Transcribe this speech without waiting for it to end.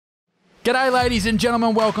G'day, ladies and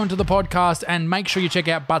gentlemen. Welcome to the podcast, and make sure you check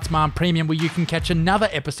out Butts Mom Premium, where you can catch another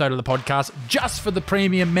episode of the podcast just for the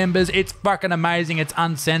premium members. It's fucking amazing. It's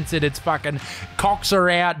uncensored. It's fucking cocks are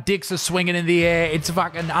out, dicks are swinging in the air. It's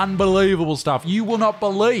fucking unbelievable stuff. You will not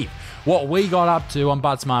believe what we got up to on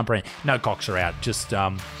Butts Mom Premium. No cocks are out. Just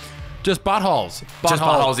buttholes. Just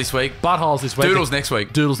buttholes this week. Buttholes this week. Doodles next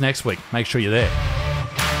week. Doodles next week. Make sure you're there.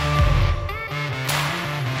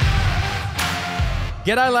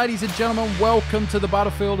 G'day, ladies and gentlemen. Welcome to the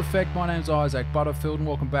Butterfield Effect. My name's Isaac Butterfield, and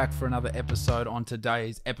welcome back for another episode. On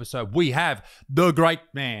today's episode, we have the great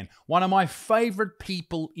man, one of my favourite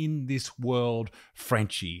people in this world,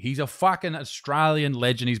 Frenchy. He's a fucking Australian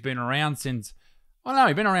legend. He's been around since,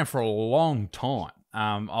 he's been around for a long time.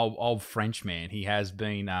 Old French man. He has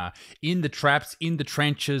been in the traps, in the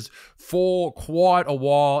trenches for quite a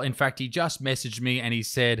while. In fact, he just messaged me and he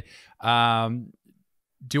said, do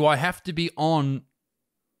I have to be on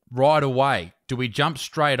right away? Do we jump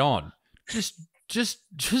straight on? Just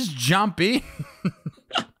jump in.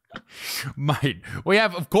 Mate, we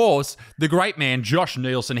have, of course, the great man, Josh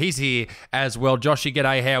Nielsen. He's here as well. Joshy,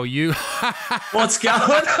 g'day, how are you? What's going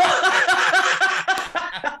on?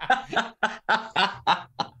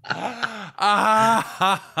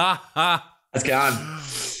 How's it going?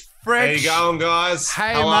 French. How you going, guys?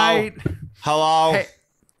 Hey, hello. mate. Hello. Hey.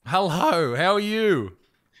 Hello, how are you?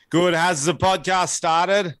 Good. Has the podcast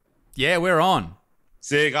started? Yeah, we're on.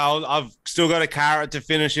 Sick. I've still got a carrot to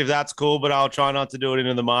finish if that's cool, but I'll try not to do it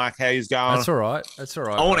into the mic. How you going? That's all right. That's all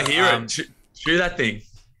right. I want to hear it. Shoot that thing.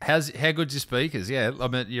 How good's your speakers? Yeah, I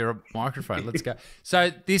mean, you're a microphone. Let's go.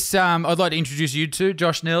 So this, I'd like to introduce you to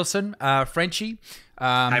Josh Nielsen, Frenchy.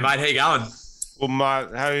 Hey, mate, how you going? Well,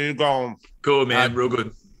 mate, how you going? Good, man. Real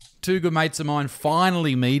good. Two good mates of mine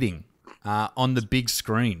finally meeting on the big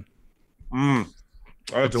screen. Two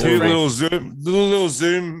little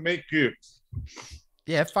Zoom make you.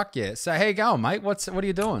 Yeah, fuck yeah. So how you going, mate? What are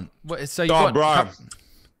you doing? So you Oh, got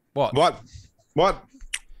bro. What?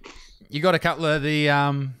 You got a couple of the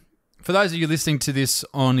for those of you listening to this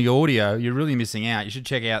on the audio, you're really missing out. You should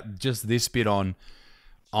check out just this bit on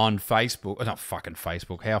Facebook. Oh, not fucking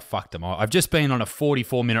Facebook. How fucked am I? I've just been on a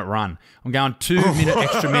 44-minute run. I'm going 2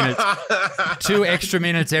 extra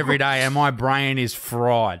minutes every day, and my brain is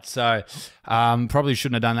fried. So probably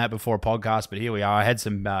shouldn't have done that before a podcast, but here we are. I had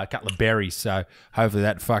some couple of berries, so hopefully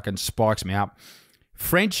that fucking spikes me up.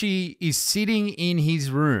 Frenchy is sitting in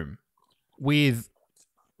his room with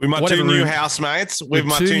my two new housemates. With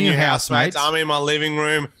my two new housemates. I'm in my living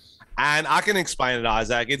room, and I can explain it,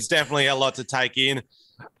 Isaac. It's definitely a lot to take in.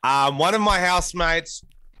 One of my housemates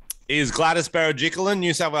is Gladys Berejiklian,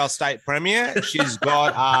 New South Wales State Premier. She's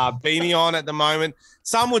got a beanie on at the moment.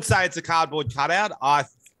 Some would say it's a cardboard cutout. I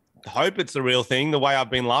hope it's the real thing. The way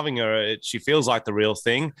I've been loving her, she feels like the real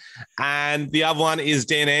thing. And the other one is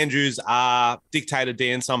Dan Andrews, Dictator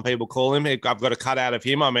Dan, some people call him. I've got a cutout of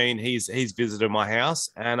him. I mean, he's visited my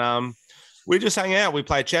house, and we just hang out. We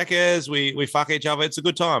play checkers. We fuck each other. It's a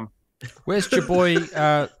good time. Where's your boy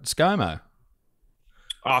ScoMo?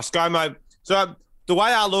 Oh, ScoMo. So the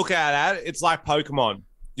way I look at it, it's like Pokemon.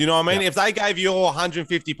 You know what I mean? Yep. If they gave you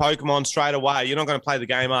 150 Pokemon straight away, you're not going to play the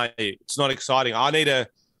game, are you? It's not exciting. I need to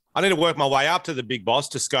work my way up to the big boss,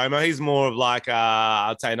 to ScoMo. He's more of like,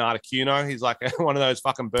 I'd say an Articuno. He's like one of those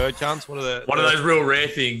fucking bird chunts. One of those real rare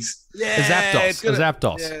things. Yeah. A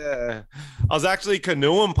Zapdos. Yeah. I was actually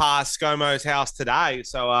canoeing past ScoMo's house today.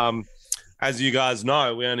 So, as you guys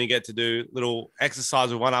know, we only get to do little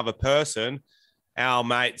exercise with one other person. Our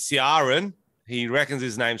mate, Ciaran. He reckons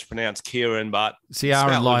his name's pronounced Kieran, but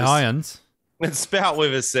Ciaran Lyons. It's spelled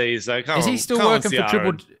with a C. So come on. Is he still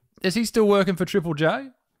working for Triple J?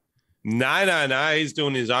 No. He's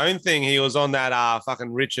doing his own thing. He was on that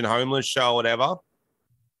fucking Rich and Homeless show or whatever.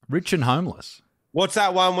 Rich and Homeless? What's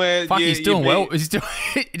that one where... He's doing well.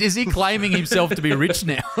 Is he claiming himself to be rich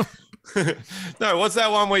now? No, what's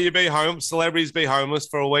that one where celebrities be homeless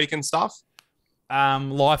for a week and stuff?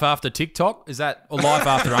 Life after TikTok? Is that or life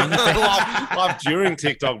after OnlyFans? life during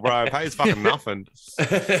TikTok, bro. Pays fucking nothing.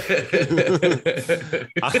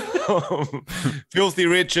 Filthy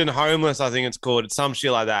Rich and Homeless, I think it's called. It's some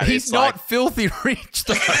shit like that. He's it's not like, filthy rich,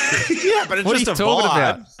 though. Yeah, but it's what just are you a talking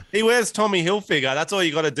vibe. about? He wears Tommy Hilfiger. That's all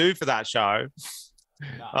you got to do for that show.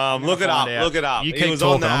 Look it up. Look it up. You keep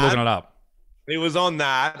talking. I'm looking it up. He was on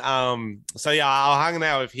that. So yeah, I hung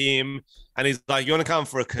out with him, and he's like, "You want to come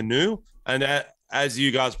for a canoe?" And as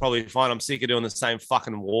you guys probably find, I'm sick of doing the same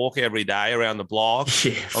fucking walk every day around the block.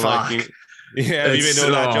 Yeah, fuck. Yeah, have you been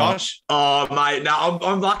doing that, Josh? Oh, mate, no,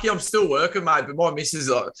 I'm lucky. I'm still working, mate. But my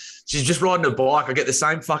missus, she's just riding a bike. I get the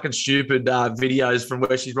same fucking stupid videos from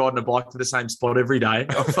where she's riding a bike to the same spot every day.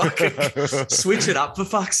 I fucking switch it up for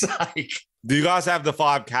fuck's sake. Do you guys have the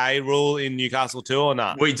 5K rule in Newcastle too, or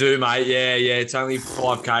not? We do, mate. Yeah. It's only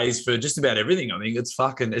 5Ks for just about everything. I think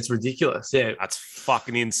it's ridiculous. Yeah, that's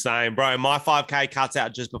fucking insane, bro. My 5K cuts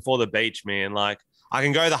out just before the beach, man. Like I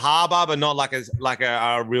can go to the harbour, but not like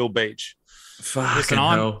a real beach. Listen,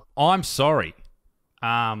 I'm sorry.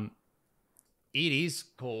 It is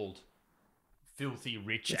called Filthy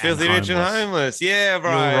Rich and Homeless. Yeah,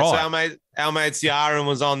 bro. Right. So our mate Ciaran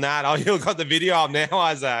was on that. Oh, you got the video up now,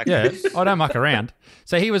 Isaac. Yeah, I don't muck around.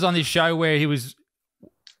 So he was on this show where he was...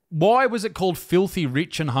 Why was it called Filthy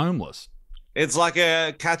Rich and Homeless? It's like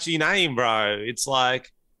a catchy name, bro. It's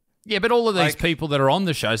like... Yeah, but all of these people that are on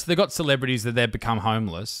the show, so they've got celebrities that they've become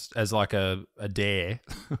homeless as like a dare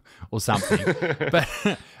or something. But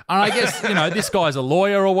and I guess, this guy's a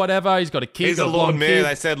lawyer or whatever. He's got a kid. He's a Lord Mayor.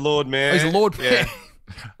 They said Lord Mayor. He's a Lord Mayor.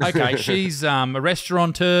 Yeah. Okay, she's a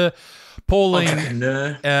restaurateur. Pauline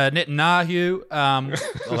Netanyahu.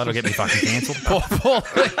 That'll get me fucking cancelled. Pauline,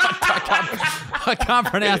 I can't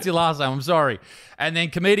pronounce your last name. I'm sorry. And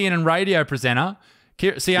then comedian and radio presenter,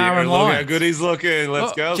 Ciaran Lyons. How good he's looking.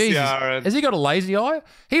 Let's go, Ciaran. Has he got a lazy eye?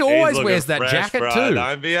 He always wears that jacket too.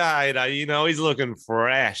 Don't be a hater. He's looking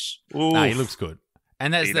fresh. Oof. No, he looks good.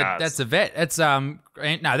 And that's a vet. That's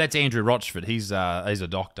that's Andrew Rochford. He's a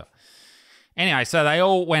doctor. Anyway, so they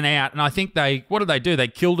all went out, and I think what did they do? They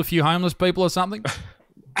killed a few homeless people or something?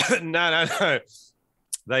 No.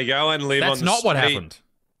 They go and live on the street. That's not what happened.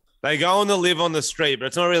 They go and live on the street, but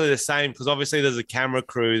it's not really the same because obviously there's a camera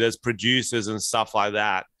crew, there's producers and stuff like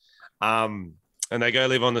that. And they go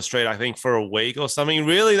live on the street, I think, for a week or something.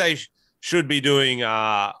 Really, they should be doing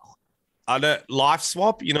life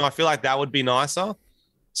swap. I feel like that would be nicer.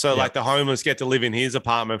 So, like, the homeless get to live in his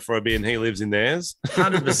apartment for a bit and he lives in theirs.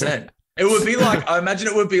 100%. It would be like, I imagine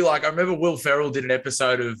it would be like, I remember Will Ferrell did an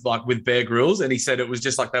episode of like with Bear Grylls and he said it was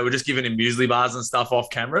just like they were just giving him muesli bars and stuff off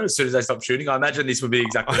camera as soon as they stopped shooting. I imagine this would be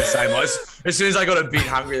exactly the same. Like, as soon as they got a bit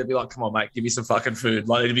hungry, they'd be like, come on, mate, give me some fucking food.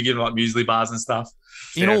 Like they'd be giving like muesli bars and stuff.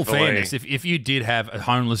 In all fairness, if you did have a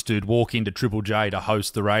homeless dude walk into Triple J to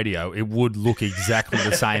host the radio, it would look exactly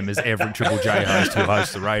the same as every Triple J host who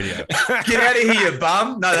hosts the radio. Get out of here, you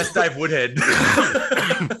bum. No, that's Dave Woodhead.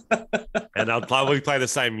 And I'll probably play the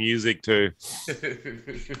same music too.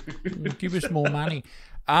 Give us more money.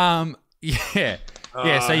 Yeah.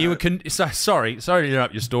 So you were sorry to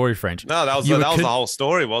interrupt your story, French. No, that was the whole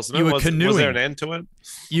story, wasn't it? You were canoeing. Was there an end to it?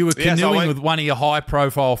 You were canoeing with one of your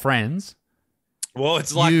high-profile friends. Well,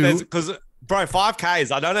 it's like because, bro,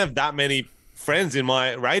 5Ks. I don't have that many friends in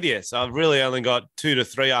my radius. I've really only got 2 to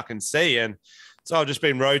 3 I can see, and so I've just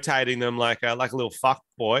been rotating them like a little fuck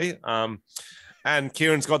boy. And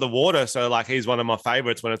Kieran's got the water, so like he's one of my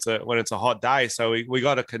favorites when it's a hot day. So we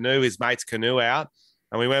got a canoe, his mate's canoe out,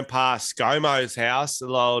 and we went past ScoMo's house, the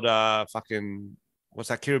old fucking what's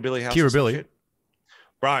that, Kirribilli house? Kirribilli,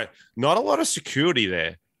 bro. Not a lot of security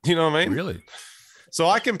there. You know what I mean? Really? So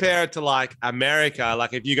I compare it to like America.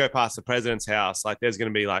 Like if you go past the president's house, like there's going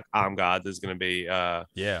to be like armed guards. There's going to be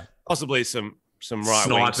possibly some right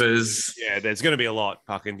snipers. Yeah, there's going to be a lot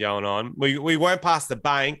fucking going on. We went past the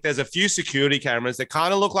bank. There's a few security cameras that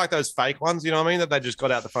kind of look like those fake ones. You know what I mean? That they just got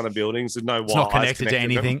out the front of buildings. There's no wires. Not connected to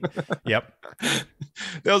anything. Yep.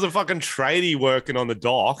 There was a fucking tradie working on the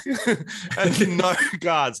dock, and no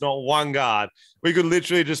guards, not one guard. We could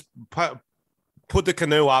literally just put the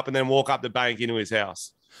canoe up and then walk up the bank into his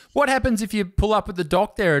house. What happens if you pull up at the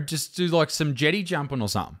dock there and just do like some jetty jumping or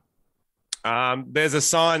something? There's a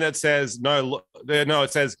sign that says no.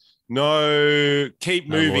 It says no. Keep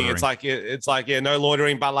moving. Loitering. It's like no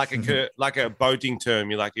loitering, but like a boating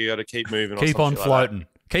term. You got to keep moving. Keep on floating. Like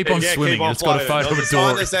keep on swimming. Keep on it's floating. Got a photo of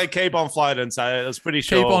Dory. They said keep on floating, so it's pretty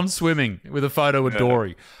sure. Keep on swimming with a photo of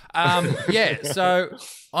Dory. So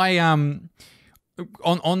I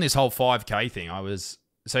on this whole 5K thing,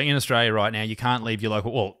 so in Australia right now, you can't leave your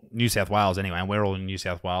local, New South Wales anyway, and we're all in New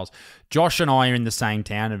South Wales. Josh and I are in the same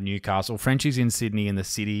town of Newcastle. Frenchy's in Sydney, in the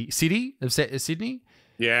city of Sydney.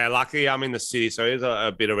 Yeah, luckily I'm in the city, so it's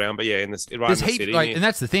a bit around, but yeah, in the city. And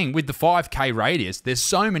that's the thing, with the 5K radius, there's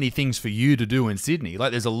so many things for you to do in Sydney.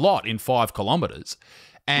 Like there's a lot in 5 kilometres.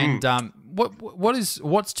 And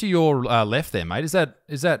what's to your left there, mate? Is that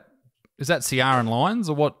Ciaran Lyons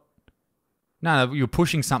or what? No, you're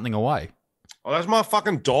pushing something away. Oh, that's my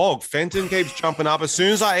fucking dog. Fenton keeps jumping up. As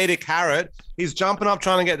soon as I eat a carrot, he's jumping up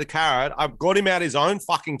trying to get the carrot. I've got him out his own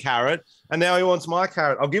fucking carrot, and now he wants my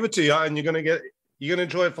carrot. I'll give it to you, and you're gonna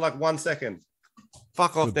enjoy it for like 1 second.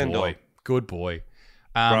 Fuck off, then, dog. Good boy.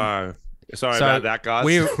 Bro. Sorry about that, guys.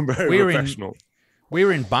 Very professional. We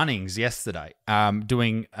were in Bunnings yesterday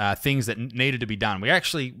doing things that needed to be done. We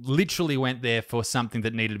actually literally went there for something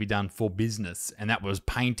that needed to be done for business, and that was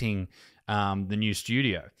painting the new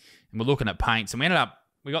studio. And we're looking at paints, and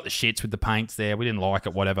we got the shits with the paints there. We didn't like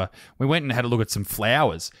it, whatever. We went and had a look at some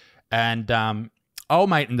flowers, and old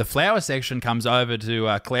mate in the flower section comes over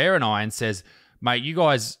to Claire and I and says, mate, you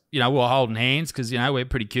guys, we're holding hands because, we're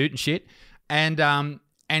pretty cute and shit. And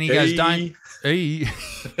he goes, don't...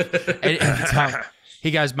 He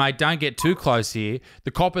goes, mate, don't get too close here.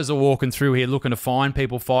 The coppers are walking through here looking to fine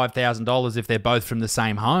people $5,000 if they're both from the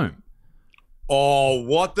same home. Oh,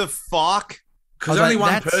 what the fuck? Because only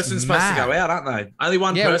one person's supposed to go out, aren't they? Only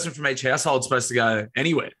one person from each household is supposed to go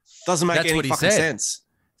anywhere. Doesn't make any fucking sense.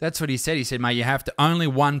 That's what he said. He said, mate, you have to only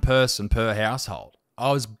one person per household.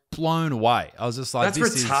 I was blown away. I was just like,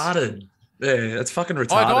 that's retarded. Yeah, that's fucking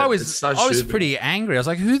retarded. I was pretty angry. I was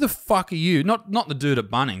like, who the fuck are you? Not the dude at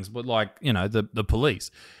Bunnings, but like, the police.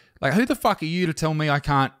 Like, who the fuck are you to tell me I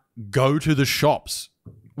can't go to the shops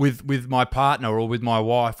with my partner or with my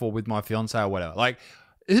wife or with my fiance or whatever? Like,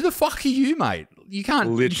 who the fuck are you, mate? You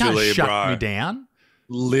can't shut me down.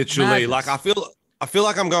 Literally. Madness. Like, I feel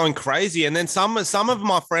like I'm going crazy. And then some of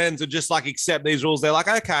my friends are just like, accept these rules. They're like,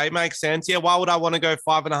 okay, makes sense. Yeah, why would I want to go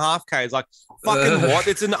 5.5 Ks? Like, fucking what?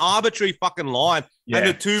 It's an arbitrary fucking line. Yeah. And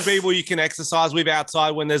the 2 people you can exercise with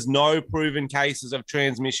outside when there's no proven cases of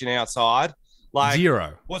transmission outside. Like,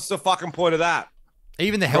 0. What's the fucking point of that?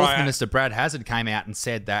 Even the health minister, Brad Hazard, came out and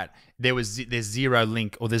said that there's zero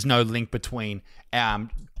link, or there's no link between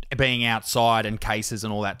being outside and cases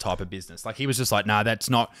and all that type of business. Like, he was just like, no, that's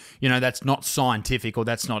not, that's not scientific, or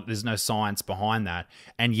there's no science behind that.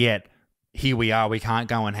 And yet here we are, we can't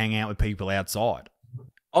go and hang out with people outside.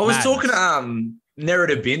 I was talking to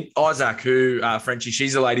Nerida Bint Isaac, who Frenchy,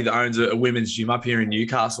 she's a lady that owns a women's gym up here in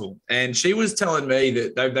Newcastle. And she was telling me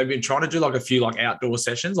that they've been trying to do like a few like outdoor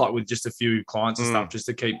sessions, like with just a few clients and stuff, just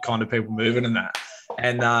to keep kind of people moving and that.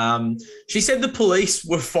 And she said the police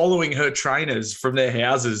were following her trainers from their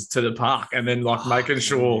houses to the park and then like making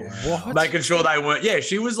sure they weren't. Yeah,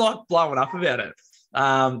 she was like blowing up about it.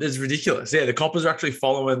 It's ridiculous. Yeah, the coppers are actually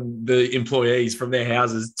following the employees from their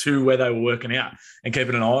houses to where they were working out and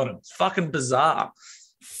keeping an eye on them. It's fucking bizarre.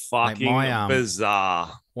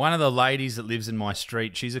 Bizarre. One of the ladies that lives in my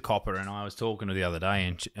street, she's a copper, and I was talking to her the other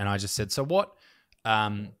day, and I just said, so what,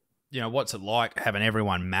 what's it like having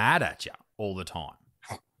everyone mad at you all the time?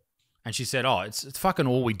 And she said, oh, it's fucking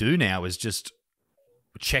all we do now is just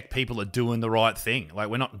check people are doing the right thing. Like,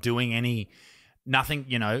 we're not doing nothing,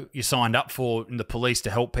 you signed up for in the police to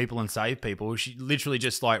help people and save people. She literally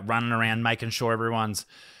just like running around making sure everyone's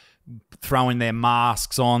throwing their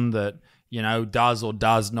masks on that, does or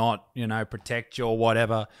does not, protect you or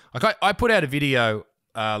whatever. Like, I put out a video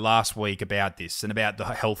last week about this and about the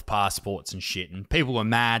health passports and shit. And people were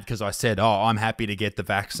mad because I said, oh, I'm happy to get the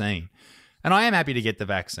vaccine. And I am happy to get the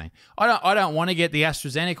vaccine. I don't want to get the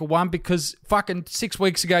AstraZeneca one because fucking 6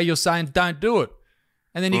 weeks ago you're saying don't do it.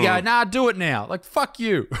 And then you go, nah, do it now. Like, fuck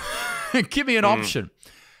you. Give me an option.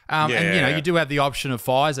 And, you do have the option of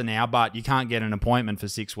Pfizer now, but you can't get an appointment for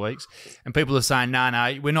 6 weeks. And people are saying,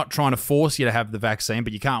 no, we're not trying to force you to have the vaccine,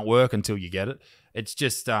 but you can't work until you get it. It's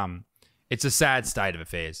just, it's a sad state of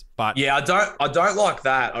affairs. But yeah, I don't like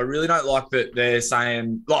that. I really don't like that they're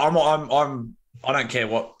saying, like, I don't care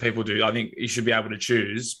what people do. I think you should be able to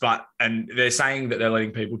choose, and they're saying that they're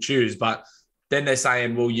letting people choose, but then they're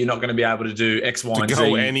saying, well, you're not going to be able to do X, Y, and Z.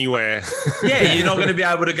 Go anywhere. Yeah, you're not going to be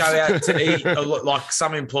able to go out to eat. Like,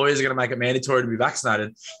 some employers are going to make it mandatory to be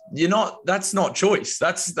vaccinated. That's not choice.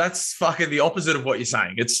 That's fucking the opposite of what you're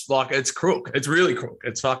saying. It's like, it's crook. It's really crook.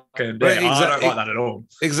 It's fucking, I don't like that at all.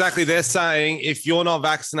 Exactly. They're saying if you're not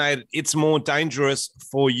vaccinated, it's more dangerous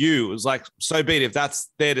for you. It's like, so be it. If that's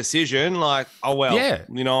their decision, like, oh, well, yeah.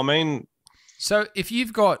 You know what I mean? So if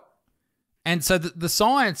you've got, and so the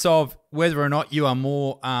science of whether or not you are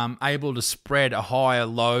more able to spread a higher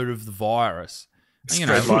load of the virus. We're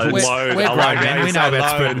grown men. We know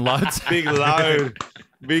about spreading loads. Big load.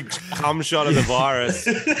 Big cum shot of the virus.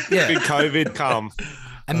 Yeah. Big COVID cum.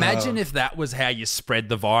 Imagine if that was how you spread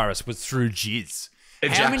the virus, was through jizz.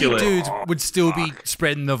 Ejaculate. How many dudes would still be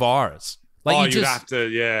spreading the virus? Like, you'd have to,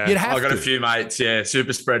 yeah. I got a few mates,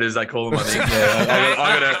 super spreaders, they call them, I think.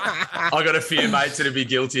 Yeah. I got a few mates that'd be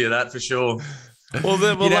guilty of that for sure. Well,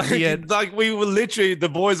 like we were literally, the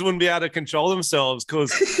boys wouldn't be able to control themselves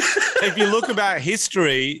because if you look about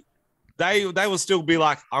history, they will still be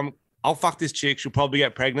like, I'll fuck this chick, she'll probably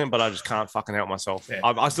get pregnant, but I just can't fucking help myself. Yeah.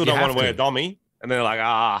 I still don't want to wear a dummy. And they're like,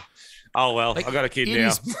 oh well, like, I got a kid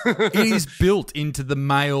now. It is built into the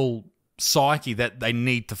male psyche that they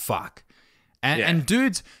need to fuck. And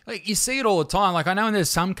dudes, like, you see it all the time. Like, I know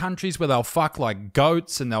there's some countries where they'll fuck like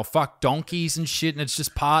goats and they'll fuck donkeys and shit, and it's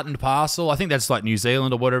just part and parcel. I think that's like New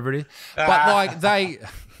Zealand or whatever it is. But like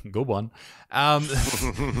good one. But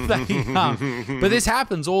this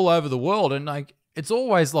happens all over the world, and like it's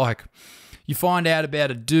always like you find out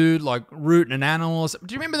about a dude like rooting an animal.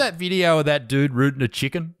 Do you remember that video of that dude rooting a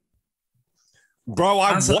chicken? Bro,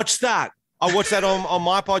 I watched that. I watched that on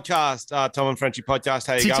my podcast, Tom and Frenchy podcast.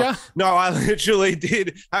 How you Did go? ya? No, I literally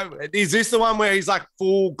did. Is this the one where he's like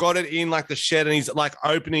got it in like the shed and he's like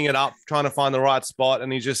opening it up, trying to find the right spot,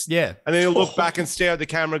 and he just and then he'll look back and stare at the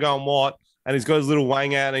camera, going what? And he's got his little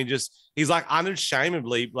wang out, and he's like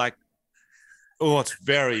unashamedly like, oh, it's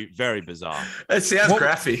very, very bizarre. It sounds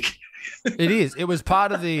graphic. It is. It was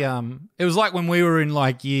part of the. It was like when we were in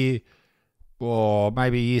like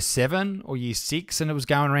maybe year 7 or year 6, and it was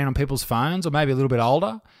going around on people's phones, or maybe a little bit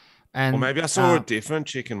older. And or maybe I saw a different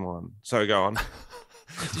chicken one. So go on.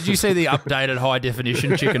 Did you see the updated high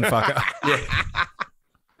definition chicken fucker? Yeah.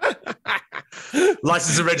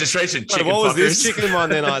 License and registration. Chicken what was fuckers. this chicken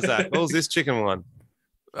one then, Isaac? What was this chicken one?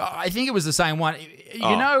 I think it was the same one.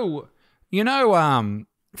 You know,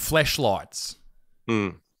 fleshlights.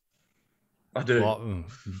 I do. Well,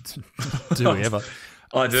 do we ever?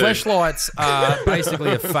 I do. Fleshlights are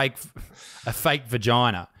basically a fake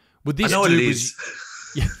vagina. Would this I know what it is.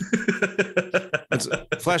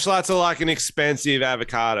 Flashlights are like an expensive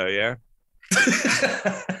avocado, yeah?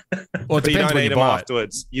 Or it But you depends don't when eat you them buy it.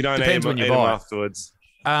 afterwards. You don't Depends eat when you them buy it. afterwards.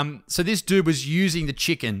 So this dude was using the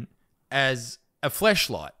chicken as a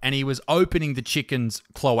fleshlight, and he was opening the chicken's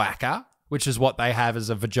cloaca, which is what they have as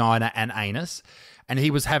a vagina and anus, and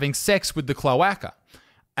he was having sex with the cloaca.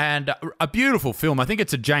 And a beautiful film. I think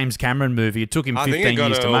it's a James Cameron movie. It took him 15 years to make. I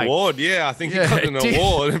think it got an award. Yeah, I think it got an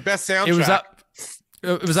award. Best soundtrack.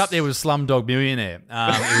 It was up there with Slumdog Millionaire.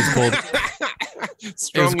 It was called a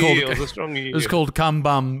strong year. It was called Cum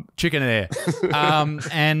Bum Chicken Air.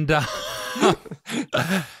 And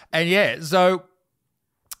yeah, so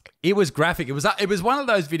it was graphic. It was one of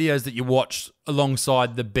those videos that you watch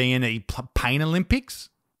alongside the B&E Pain Olympics.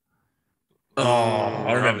 Oh,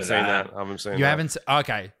 I remember that. I haven't seen that. You haven't?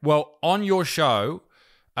 Okay. Well, on your show,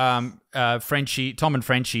 Frenchy, Tom and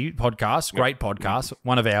Frenchy podcast, great podcast,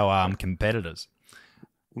 one of our competitors.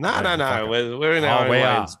 No. We're in our own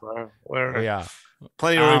lanes, bro. We are.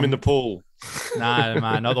 Plenty of room in the pool. No,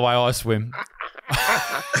 man, not the way I swim.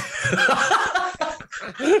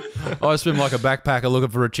 I swim like a backpacker looking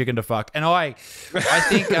for a chicken to fuck. And I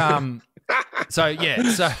think... So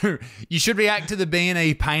you should react to the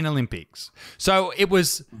B&E Pain Olympics. So it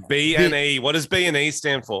was B&E. What does B&E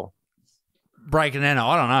stand for? Bacon and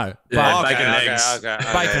I don't know. Yeah, but bacon and eggs.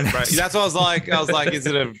 Bacon and eggs. That's what I was like, is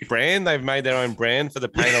it a brand? They've made their own brand for the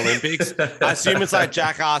Pain Olympics. I assume it's like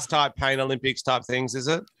Jackass type Pain Olympics type things, is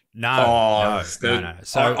it? No.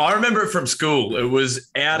 So I remember it from school. It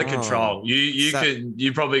was out of control.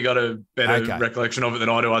 You probably got a better recollection of it than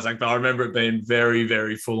I do, I think, but I remember it being very,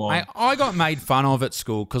 very full on. I got made fun of at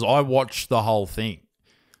school because I watched the whole thing.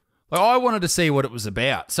 Like, I wanted to see what it was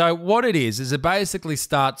about. So what it is it basically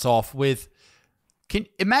starts off with,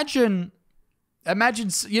 imagine,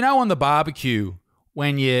 you know, on the barbecue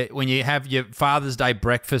when you have your Father's Day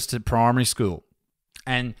breakfast at primary school,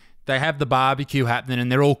 and they have the barbecue happening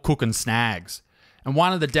and they're all cooking snags. And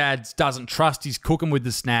one of the dads doesn't trust he's cooking with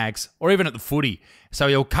the snags, or even at the footy. So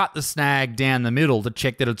he'll cut the snag down the middle to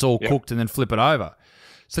check that it's all cooked and then flip it over.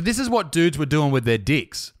 So this is what dudes were doing with their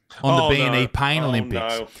dicks on the B&E Pain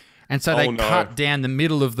Olympics. No. And so they cut down the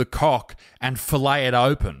middle of the cock and fillet it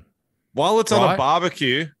open. While it's on a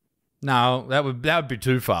barbecue? No, that would be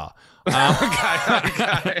too far.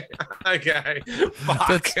 Okay.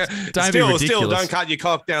 Fuck. Still, don't cut your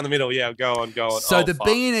cock down the middle. Yeah, go on. So the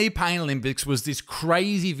B&E Pain Olympics was this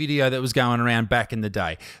crazy video that was going around back in the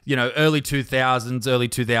day, you know, early 2000s, early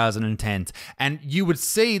 2010s. And you would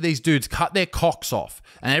see these dudes cut their cocks off,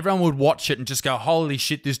 and everyone would watch it and just go, holy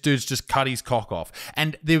shit, this dude's just cut his cock off.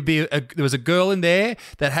 And there was a girl in there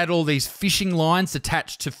that had all these fishing lines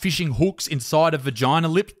attached to fishing hooks inside of vagina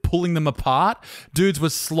lips, pulling them apart. Dudes were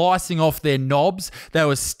slicing off their knobs. They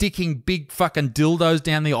were sticking big fucking dildos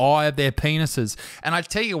down the eye of their penises. And I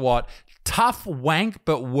tell you what, tough wank,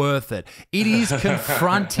 but worth it. It is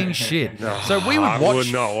confronting shit. So we would watch. I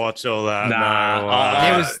would not watch all that.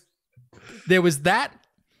 There was that.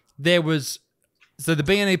 So the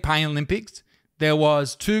B&E Pain Olympics. There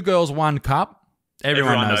was 2 girls, 1 cup.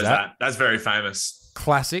 Everyone knows that. That's very famous.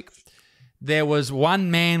 Classic. There was 1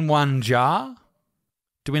 man, 1 jar.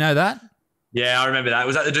 Do we know that? Yeah, I remember that.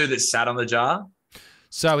 Was that the dude that sat on the jar?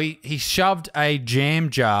 So he shoved a jam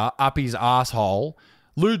jar up his asshole,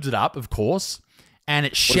 lubed it up, of course, and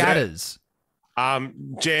it shatters.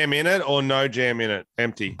 Jam in it or no jam in it?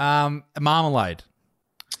 Empty. Marmalade.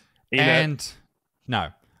 No,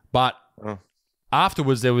 but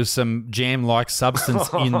afterwards there was some jam-like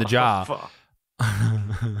substance in the jar.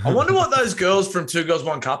 I wonder what those girls from Two Girls,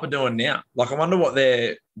 One Cup are doing now. Like, I wonder what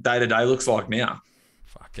their day-to-day looks like now.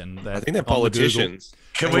 I think they're politicians.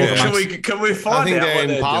 Can we find out? I think they're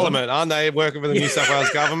in Parliament, aren't they? Working for the New South Wales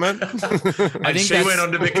government. And she went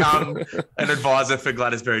on to become an advisor for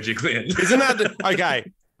Gladys Berejiklian. Isn't that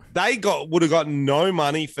okay? They would have gotten no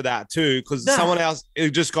money for that too, because someone else, it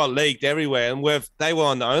just got leaked everywhere. And they were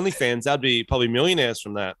on the OnlyFans, they'd be probably millionaires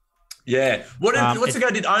from that. Yeah. What's the go?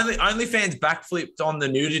 Did OnlyFans backflipped on the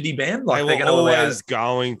nudity ban? Like, they were always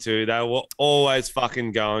going to. They were always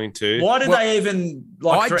fucking going to. Why did they even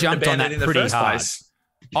I jumped on that in the pretty first hard. place?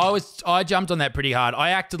 I jumped on that pretty hard. I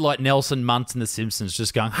acted like Nelson Muntz in The Simpsons,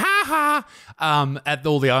 just going ha ha at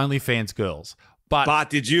all the OnlyFans girls. But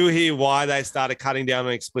did you hear why they started cutting down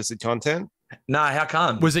on explicit content? No, how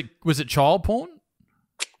come? Was it child porn?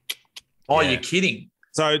 Oh, you're kidding.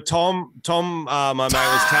 So Tom, my mate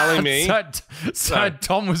was telling me. so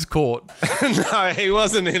Tom was caught. No, he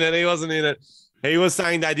wasn't in it. He was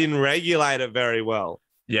saying they didn't regulate it very well.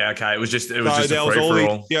 Yeah, okay. It was just there was all these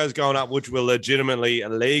videos going up which were legitimately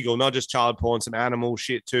illegal, not just child porn, some animal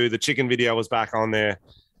shit too. The chicken video was back on there.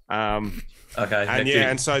 Okay.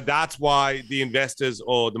 And so that's why the investors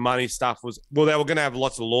or the money stuff was, they were going to have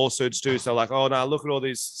lots of lawsuits too. So like, oh no, look at all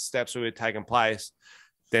these steps that were taking place.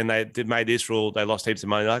 Then they made this rule. They lost heaps of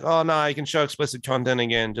money. Like, oh no, you can show explicit content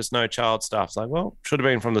again, just no child stuff. It's like, well, should have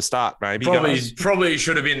been from the start, maybe. Probably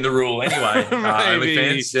should have been the rule anyway.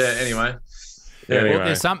 OnlyFans. Yeah. Anyway.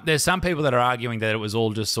 Well, there's some people that are arguing that it was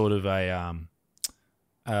all just sort of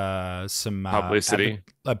some publicity,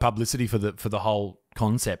 publicity for the whole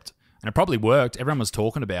concept, and it probably worked. Everyone was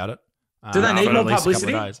talking about it. Do they need more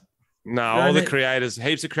publicity? No, all the creators,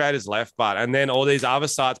 heaps of creators left, and then all these other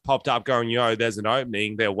sites popped up going, yo, there's an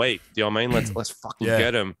opening, they're weak. Do you know what I mean? Let's fucking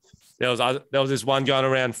get them. There was this one going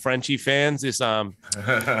around Frenchy fans, this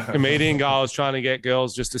comedian guy was trying to get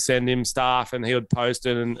girls just to send him stuff, and he would post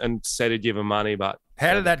it and said he'd give them money. But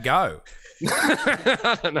how did that go?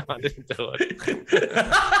 I don't know. I didn't do it.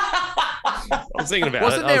 I was thinking about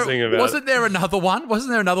it. Wasn't there another one? Wasn't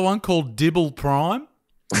there another one called Dibble Prime?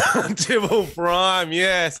 Dibble Prime,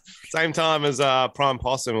 yes. Same time as Prime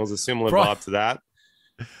Possum. Was a similar vibe to that.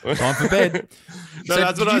 Time for bed. No,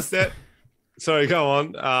 that's what I said. Sorry, go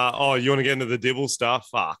on. You want to get into the Dibble stuff?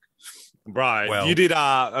 Fuck. Bro, well, you did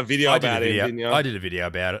a video about it, didn't you? I did a video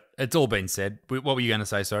about it. It's all been said. What were you going to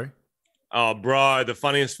say, sorry? Oh, bro, the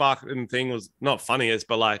funniest fucking thing was not funniest,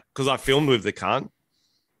 but like, because I filmed with the cunt.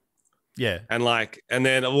 Yeah. And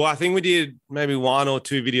then I think we did maybe 1 or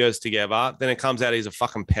 2 videos together. Then it comes out he's a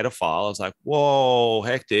fucking pedophile. I was like, whoa,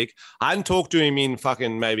 hectic. I hadn't talked to him in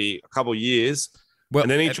fucking maybe a couple of years. Well,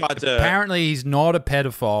 and then he tried to. Apparently, he's not a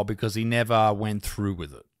pedophile because he never went through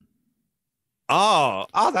with it. Oh,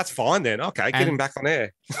 that's fine then. Okay, get him back on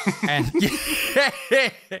air. I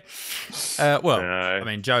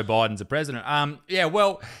mean, Joe Biden's the president. I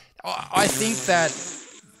think that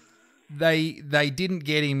they didn't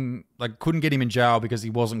get him, couldn't get him in jail because he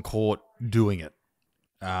wasn't caught doing it,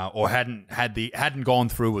 or hadn't gone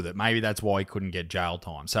through with it. Maybe that's why he couldn't get jail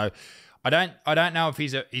time. So I don't know if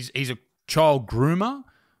he's a child groomer,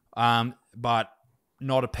 but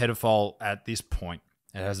not a pedophile at this point.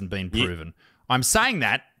 It hasn't been proven. Yeah. I'm saying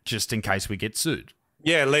that just in case we get sued.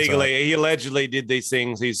 Yeah, legally. He allegedly did these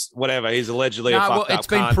things. He's allegedly a fucked up it's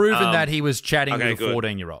been proven that he was chatting with a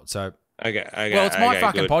 14-year-old. So Okay. Well, it's my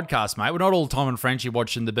fucking podcast, mate. We're not all Tom and Frenchy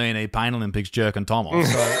watching the B&E Pain Olympics jerking Tom off.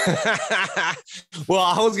 So. Well,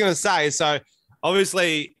 I was going to say, so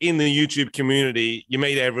obviously in the YouTube community, you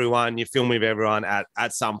meet everyone, you film with everyone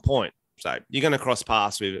at some point. So you're going to cross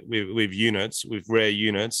paths with units, with rare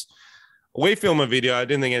units. We film a video. I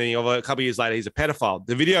didn't think anything of it. A couple of years later, he's a pedophile.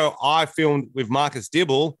 The video I filmed with Marcus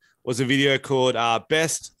Dibble was a video called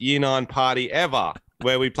Best Year 9 Party Ever,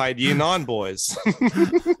 where we played Year 9 boys.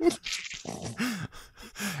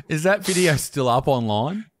 Is that video still up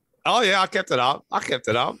online? Oh, yeah, I kept it up. I'm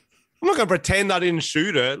not going to pretend I didn't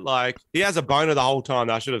shoot it. Like, he has a boner the whole time.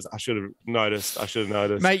 I should have noticed.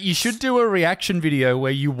 Mate, you should do a reaction video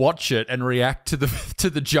where you watch it and react to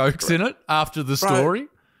the jokes in it after the story.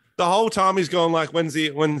 The whole time he's going like, when's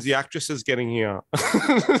the actresses getting here?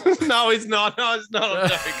 No, he's not. I'm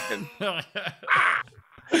joking.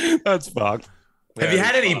 That's fucked. Have you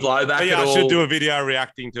had any blowback at all? I should do a video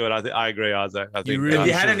reacting to it. I agree, Isaac. I think. Have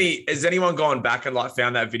you had any? Has anyone gone back and like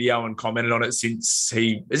found that video and commented on it since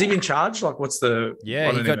has he been charged? Like, what's the?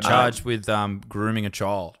 Yeah, he got charged with grooming a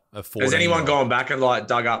child. Has anyone gone back and like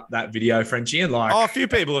dug up that video, Frenchy, and like? Oh, a few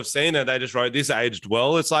people have seen it. They just wrote, "This aged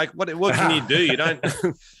well." It's like, what can you do? You don't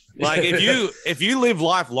like if you live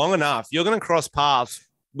life long enough, you're going to cross paths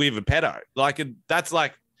with a pedo. Like that's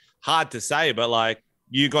like hard to say, but like.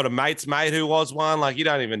 You got a mate's mate who was one, like you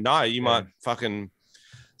don't even know. You might fucking.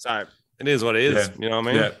 So it is what it is. Yeah. You know what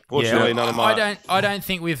I mean? Yeah. Fortunately, none of my. I don't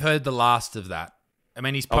think we've heard the last of that. I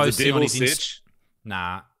mean, he's posting on his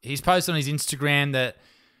he's posted on his Instagram that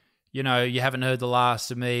you haven't heard the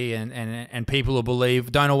last of me, and people will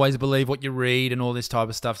don't always believe what you read and all this type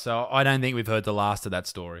of stuff. So I don't think we've heard the last of that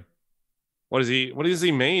story. What does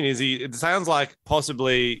he mean? It sounds like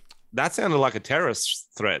possibly that sounded like a terrorist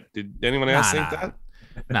threat. Did anyone else think that?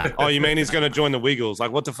 No. Oh, you mean he's going to join the Wiggles?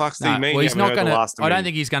 Like, what the fuck's he mean? Well, he's not going to. I don't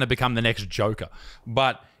think he's going to become the next Joker.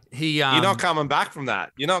 But he. You're not coming back from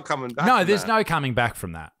that. You're not coming back. No, there's no coming back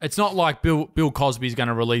from that. It's not like Bill Cosby's going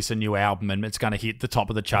to release a new album and it's going to hit the top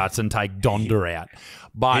of the charts and take Donda out.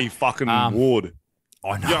 But he fucking would.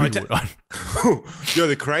 I know.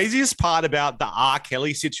 The craziest part about the R.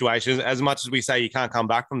 Kelly situation, as much as we say you can't come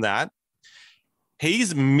back from that,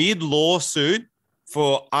 he's mid lawsuit.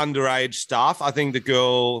 For underage stuff. I think the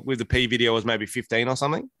girl with the P video was maybe 15 or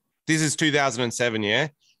something. This is 2007, yeah?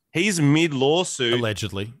 He's mid-lawsuit.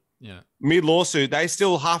 Allegedly, yeah. Mid-lawsuit. They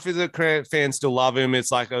still, half of the fans still love him. It's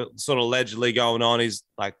like a sort of allegedly going on. He's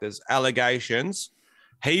like, there's allegations.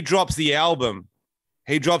 He drops the album.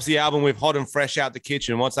 With Hot and Fresh Out the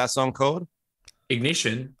Kitchen. What's that song called?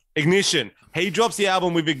 Ignition. He drops the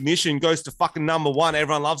album with Ignition, goes to fucking #1.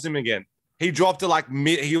 Everyone loves him again. He dropped it like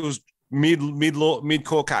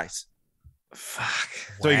mid-court case. Fuck.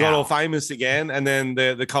 So he got all famous again, and then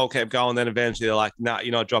the cult kept going. Then eventually they're like, "Nah,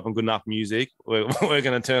 you're not dropping good enough music. We're going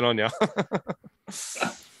to turn on you."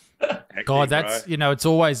 God, that's it's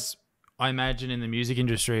always. I imagine in the music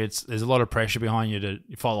industry, there's a lot of pressure behind you to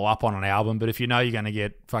follow up on an album. But if you know you're going to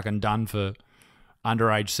get fucking done for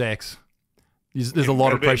underage sex, there's a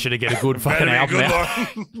lot of pressure to get a good fucking album out.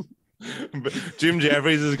 Jim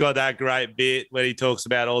Jeffries has got that great bit where he talks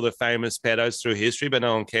about all the famous pedos through history, but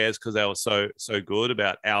no one cares because they were so good,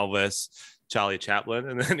 about Elvis, Charlie Chaplin,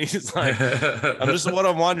 and then he's like, what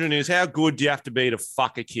I'm wondering is how good do you have to be to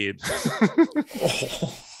fuck a kid?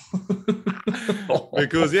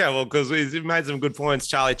 Because he's made some good points.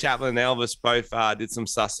 Charlie Chaplin and Elvis both did some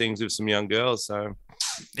sus things with some young girls. So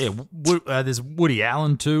yeah, there's Woody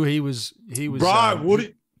Allen too. He was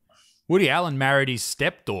Woody Allen married his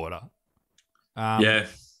stepdaughter. Yeah.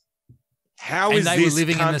 How is they this were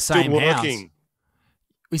living in the same working? house?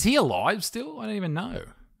 Is he alive still? I don't even know.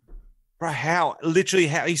 Bro, how?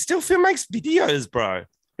 He still makes videos, bro.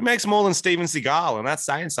 He makes more than Steven Seagal, and that's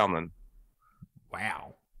saying something.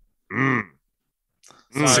 Wow.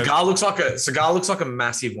 Seagal looks like a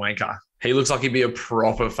massive wanker. He looks like he'd be a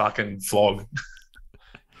proper fucking flog.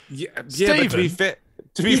 Yeah, but to be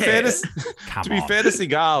fair to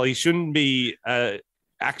Seagal, he shouldn't be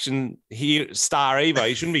action star either.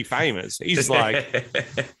 He shouldn't be famous. He's like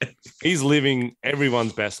he's living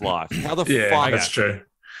everyone's best life. How the fuck? That's true.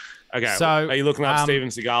 Okay, so are you looking up Steven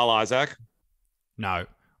Seagal, Isaac? No,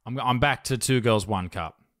 I'm back to 2 Girls 1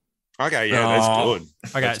 Cup. Okay, yeah, that's good.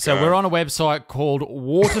 Okay, Let's so go. we're on a website called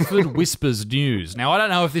Waterford Whispers News. Now, I don't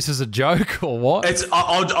know if this is a joke or what.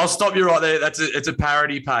 I'll stop you right there. It's a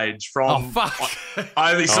parody page from. Oh fuck!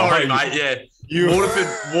 Sorry, mate. Yeah,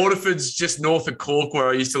 Waterford's just north of Cork, where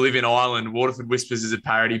I used to live in Ireland. Waterford Whispers is a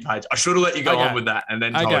parody page. I should have let you go on with that, and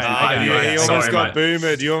then told you. You almost got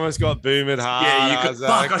boomered. You almost got boomered hard. Yeah, you could.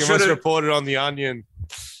 Fuck, I should have reported on the Onion.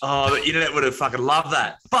 Oh, the internet would have fucking loved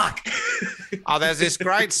that. Fuck. Oh, there's this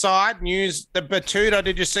great site, News the Batuta.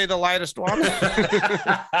 Did you see the latest one? I'm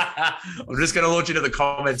just going to launch into the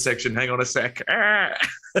comment section. Hang on a sec. All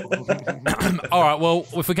right, well,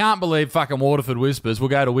 if we can't believe fucking Waterford Whispers, we'll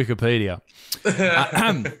go to Wikipedia.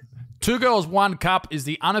 2 Girls 1 Cup is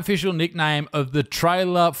the unofficial nickname of the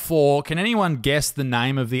trailer for... Can anyone guess the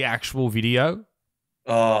name of the actual video?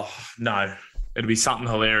 Oh, no. It'd be something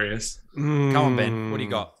hilarious. Come on, Ben. What do you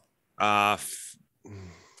got?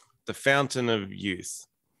 The Fountain of Youth.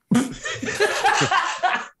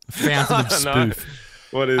 Fountain of Spoof.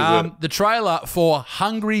 What is it? The trailer for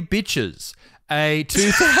Hungry Bitches, a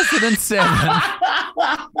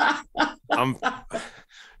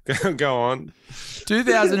 2007... Go on.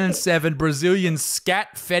 2007 Brazilian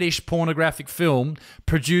scat fetish pornographic film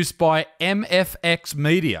produced by MFX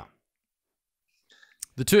Media.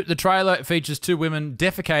 The trailer features two women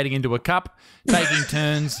defecating into a cup, taking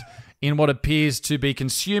turns in what appears to be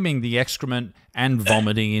consuming the excrement and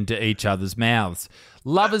vomiting into each other's mouths.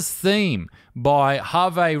 Lover's Theme by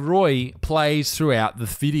Harvey Roy plays throughout the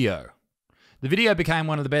video. The video became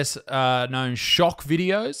one of the best known shock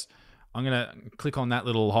videos. I'm going to click on that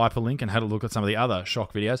little hyperlink and have a look at some of the other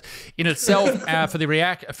shock videos. In itself, for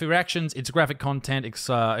reactions, its graphic content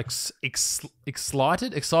excited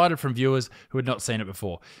from viewers who had not seen it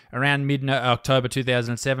before. Around mid-October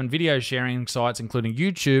 2007, video sharing sites, including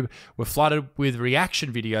YouTube, were flooded with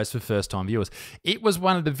reaction videos for first-time viewers. It was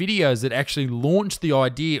one of the videos that actually launched the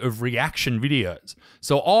idea of reaction videos.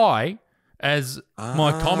 So I, as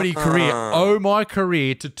my comedy career, owe my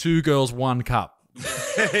career to Two Girls, One Cup.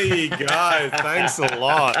 There you go. Thanks a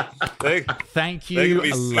lot. Thank you, they're going to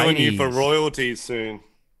be suing you ladies. for royalties soon.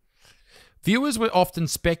 Viewers would often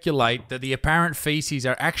speculate that the apparent feces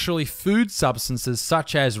are actually food substances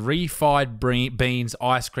such as refried beans,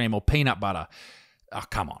 ice cream, or peanut butter. Oh,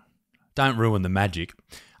 come on. Don't ruin the magic.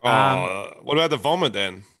 What about the vomit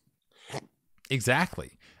then?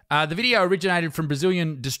 Exactly. The video originated from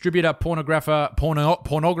Brazilian distributor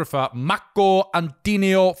pornographer Marco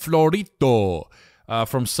Antonio Florito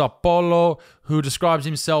from Sao Paulo, who describes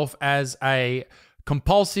himself as a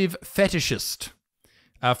compulsive fetishist.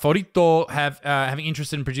 Florito having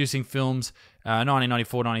interest in producing films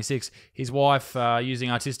 1994-96. His wife,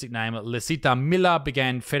 using artistic name Lecita Miller,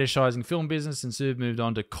 began fetishizing film business and soon moved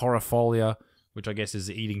on to corophilia, which I guess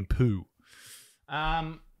is eating poo.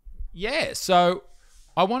 So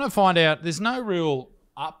I want to find out. There's no real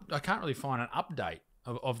I can't really find an update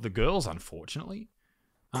of the girls, unfortunately.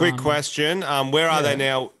 Quick question. Where are they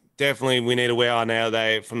now? Definitely, we need to where are now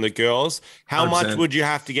they from the girls. How 100%. much would you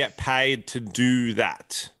have to get paid to do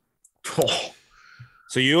that?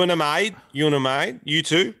 So you and a mate, you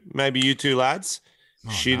two, maybe you two lads,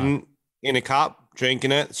 shitting in a cup,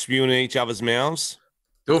 drinking it, spewing in each other's mouths.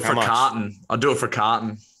 Do it for a carton. I'll do it for a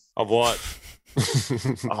carton. Of what?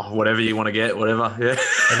 Whatever you want to get, whatever. Yeah.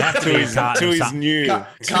 Two is new.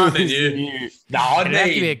 Carton is new. No, I'd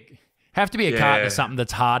have to be a carton of something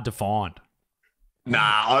that's hard to find.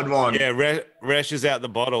 Nah, I'd want. Yeah, Resh is out the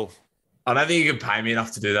bottle. I don't think you can pay me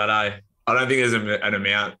enough to do that, eh? I don't think there's an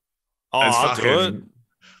amount. I'll do it.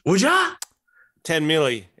 Would ya? 10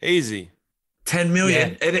 milli, easy. 10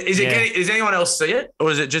 million. Yeah. Is anyone else see it,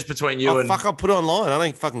 or is it just between you and? Fuck! I'll put it online. I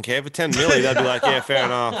don't fucking care for 10 milli. They'd be like, yeah, fair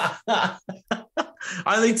enough.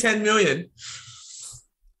 Only 10 million.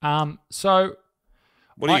 So.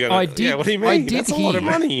 What are you going to? Yeah, what do you mean? That's a lot of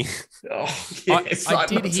money. I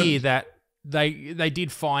did hear that they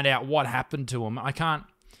did find out what happened to them. I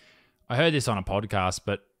heard this on a podcast,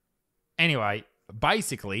 but anyway,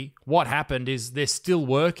 basically what happened is they're still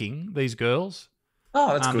working, these girls.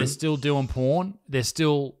 Oh, that's good. They're still doing porn. They're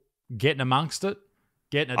still getting amongst it,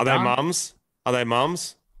 getting it done. Are they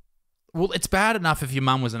mums? Well, it's bad enough if your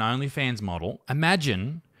mum was an OnlyFans model.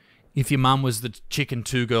 Imagine if your mum was the chicken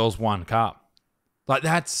Two Girls, One Cup. Like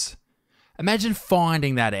imagine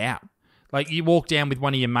finding that out. Like you walk down with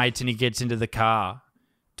one of your mates and he gets into the car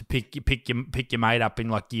to pick your mate up in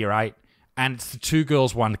like year 8, and it's the Two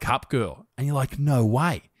Girls, One Cup girl, and you're like, no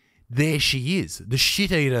way, there she is, the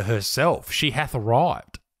shit eater herself. She hath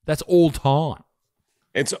arrived. That's all time.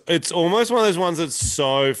 It's almost one of those ones that's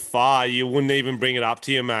so far you wouldn't even bring it up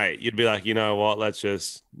to your mate. You'd be like, you know what? Let's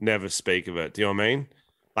just never speak of it. Do you know what I mean?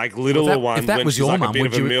 Like littler ones, if that when was she's your like mum, a bit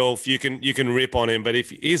of a would you... MILF, you can rip on him. But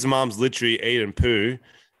if his mum's literally eating poo,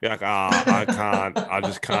 you're like, I can't. I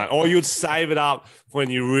just can't. Or you'd save it up when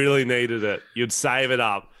you really needed it. You'd save it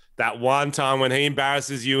up. That one time when he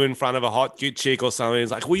embarrasses you in front of a hot cute chick or something,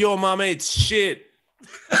 he's like, well, your mum eats shit.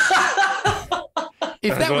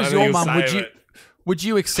 If that was your mum, would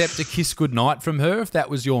you accept a kiss goodnight from her if that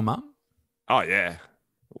was your mum? Oh, yeah.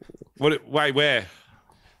 Wait, where?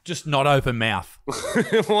 Just not open mouth.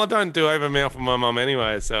 Well, I don't do open mouth with my mum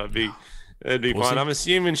anyway, so it'd be fine. I'm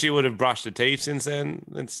assuming she would have brushed her teeth since then.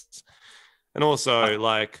 And also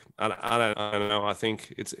like I don't know. I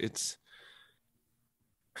think it's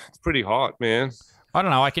pretty hot, man. I don't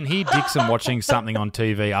know. I can hear Dixon watching something on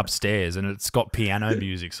TV upstairs, and it's got piano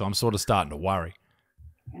music, so I'm sort of starting to worry.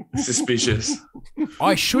 Suspicious.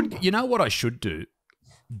 You know what I should do?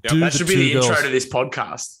 Yep, that should be the intro to this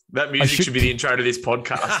podcast. That music should be the intro to this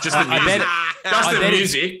podcast. Just the music. Just the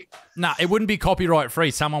music. Nah, it wouldn't be copyright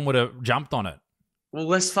free. Someone would have jumped on it. Well,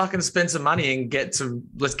 let's fucking spend some money and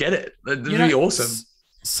let's get it. That'd be awesome.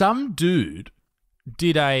 Some dude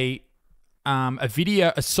did a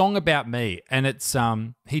video, a song about me, and it's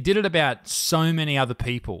he did it about so many other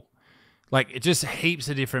people. Like, it just heaps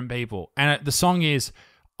of different people. And the song is,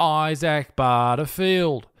 Isaac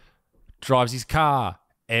Butterfield drives his car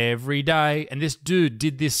every day. And this dude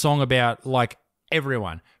did this song about, like,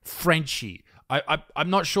 everyone. Frenchy. I'm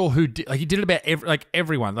not sure who did. Like, he did it about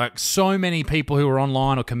everyone. Like, so many people who were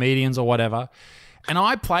online or comedians or whatever. And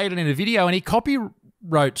I played it in a video, and he struck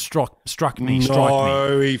me.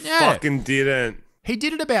 No, he fucking didn't. He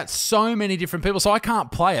did it about so many different people, so I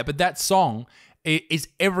can't play it. But that song is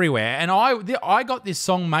everywhere, and I got this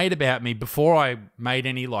song made about me before I made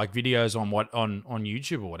any like videos on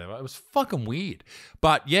YouTube or whatever. It was fucking weird,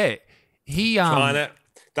 but yeah, he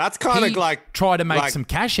that's kind of like try to make some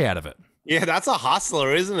cash out of it. Yeah, that's a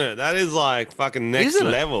hustler, isn't it? That is like fucking next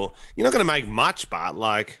level. You're not going to make much, but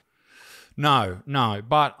like. No.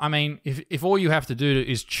 But, I mean, if all you have to do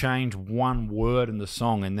is change one word in the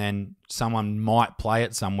song and then someone might play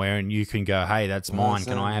it somewhere and you can go, hey, that's mine.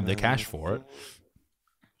 Can I have the cash for it?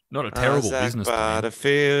 Not a terrible business plan.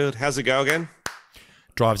 Butterfield. How's it go again?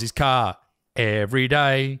 Drives his car every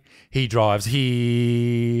day. He drives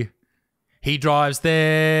here. He drives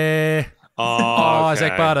there. Oh, okay.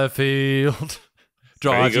 Isaac Butterfield.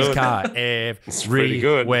 Drives his car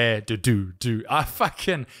everywhere. Do.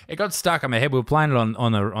 It got stuck on my head. We were playing it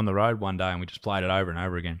on the road one day, and we just played it over and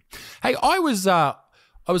over again. Hey, I was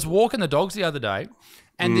walking the dogs the other day,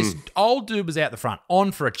 and this old dude was out the front,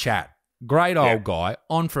 on for a chat. Great old guy,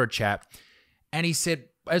 on for a chat. And he said,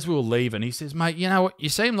 as we were leaving, he says, mate, you know what? You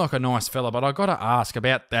seem like a nice fella, but I got to ask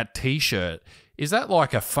about that T-shirt. Is that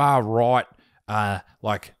like a far right,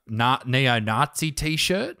 like neo-Nazi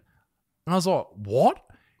T-shirt? And I was like, what?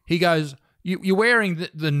 He goes, you're wearing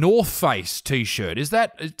the North Face T-shirt. Does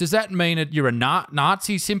that mean that you're a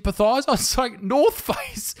Nazi sympathiser? I was like, North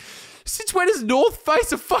Face? Since when is North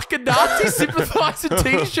Face a fucking Nazi sympathiser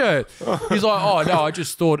T-shirt? He's like, oh, no, I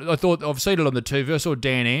thought I've seen it on the TV. I saw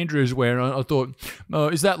Dan Andrews wearing it. I thought,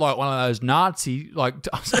 is that like one of those Nazi, like,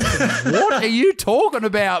 I was like, what are you talking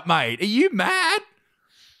about, mate? Are you mad?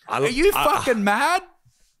 Are you fucking mad?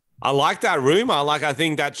 I like that rumor. Like, I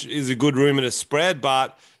think that is a good rumor to spread,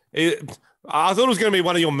 but I thought it was going to be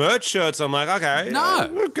one of your merch shirts. I'm like, okay.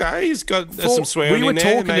 No. Okay, he's got some swearing in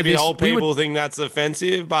there. Maybe old people think that's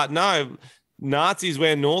offensive, but no. Nazis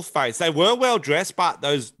wear North Face. They were well dressed, but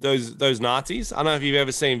those Nazis, I don't know if you've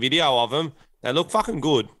ever seen video of them. They look fucking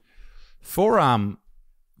good. For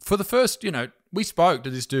the first, we spoke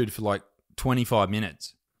to this dude for like 25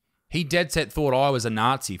 minutes. He dead set thought I was a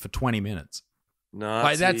Nazi for 20 minutes.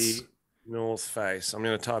 Nazi, like North Face. I'm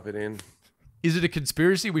going to type it in. Is it a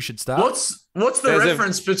conspiracy we should start? What's the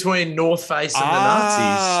reference between North Face and the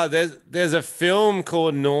Nazis? There's a film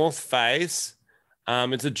called North Face.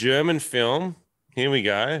 It's a German film. Here we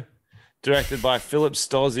go. Directed by Philip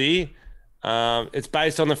Stozzi. It's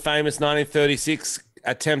based on the famous 1936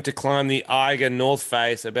 attempt to climb the Eiger North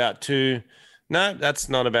Face about two... No, that's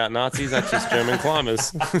not about Nazis. That's just German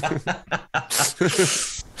climbers. Maybe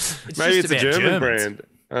it's a German brand.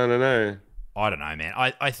 I don't know. I don't know, man.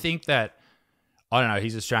 I think that, I don't know,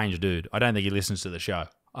 he's a strange dude. I don't think he listens to the show.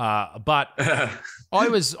 But I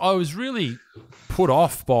was really put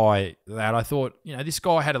off by that. I thought, this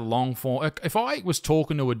guy had a long form. If I was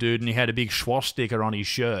talking to a dude and he had a big swastika on his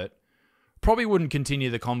shirt, probably wouldn't continue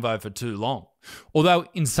the convo for too long. Although,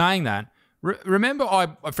 in saying that, remember,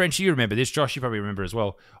 Frenchy, you remember this, Josh, you probably remember as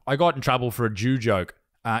well. I got in trouble for a Jew joke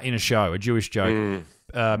in a show, a Jewish joke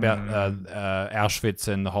about Auschwitz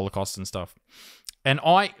and the Holocaust and stuff. And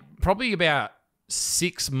probably about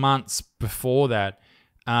 6 months before that,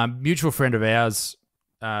 mutual friend of ours,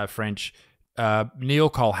 French, Neil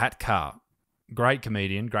Kolhatkar, great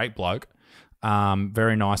comedian, great bloke,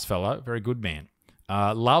 very nice fellow, very good man,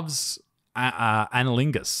 loves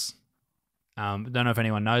analingus. Don't know if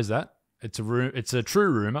anyone knows that. It's a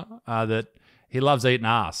true rumor that he loves eating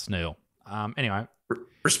ass, Neil. Anyway,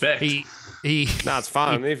 respect. No, it's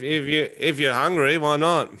fun. If you're hungry, why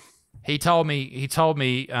not? He told me.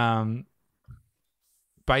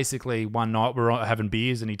 Basically, one night we were having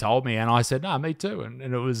beers, and he told me, and I said, "No, me too," and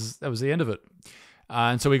that was the end of it.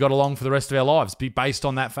 And so we got along for the rest of our lives, based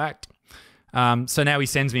on that fact. So now he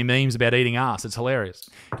sends me memes about eating ass. It's hilarious.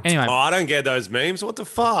 Anyway, I don't get those memes. What the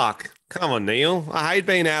fuck? Come on, Neil. I hate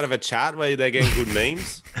being out of a chat where they're getting good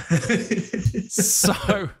memes.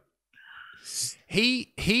 So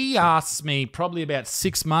he asks me probably about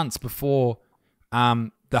 6 months before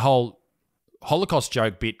the whole Holocaust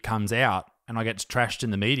joke bit comes out and I get trashed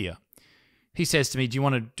in the media. He says to me, do you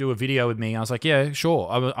want to do a video with me? I was like, yeah, sure.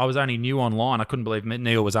 I was only new online. I couldn't believe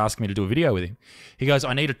Neil was asking me to do a video with him. He goes,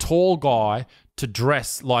 I need a tall guy to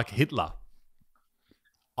dress like Hitler.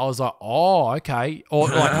 I was like, oh, okay. Or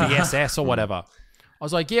like the SS or whatever. I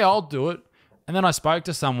was like, yeah, I'll do it. And then I spoke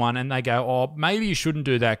to someone and they go, oh, maybe you shouldn't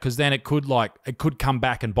do that because then it could come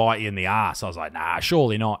back and bite you in the ass. I was like, nah,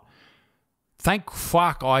 surely not. Thank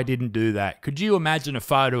fuck I didn't do that. Could you imagine a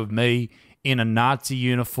photo of me in a Nazi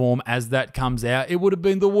uniform as that comes out? It would have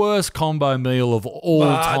been the worst combo meal of all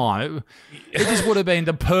time. It just would have been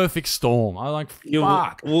the perfect storm. I'm like,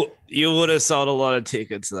 fuck. You would have sold a lot of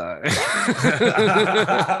tickets, though.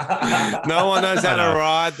 No one knows how to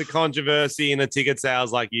ride the controversy in a ticket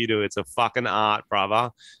sales like you do. It's a fucking art,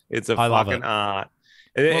 brother. It's a fucking art.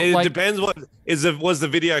 It depends was the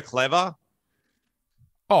video clever?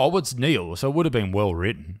 Oh, it's Neil, so it would have been well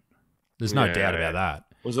written. There's no doubt about that.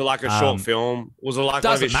 Was it like a short film? Was it like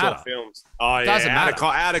one of his short films? Oh, yeah. Doesn't matter.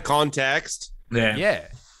 Out of context. Yeah. Yeah.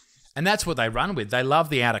 And that's what they run with. They love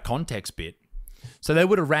the out of context bit. So they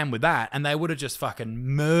would have ran with that and they would have just fucking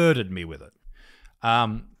murdered me with it.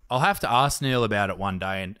 I'll have to ask Neil about it one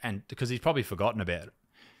day and because he's probably forgotten about it.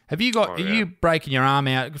 Have you got? Are you breaking your arm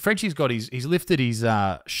out? Frenchy's got he's lifted his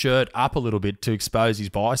shirt up a little bit to expose his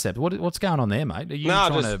biceps. What's going on there, mate? Are you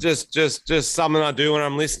just something I do when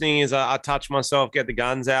I'm listening is I touch myself, get the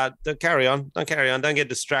guns out. Don't carry on. Don't get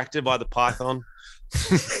distracted by the python.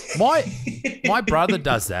 My brother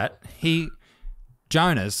does that.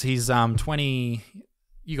 Jonas, he's 20.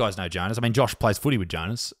 You guys know Jonas. I mean, Josh plays footy with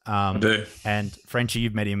Jonas. I do. And Frenchy,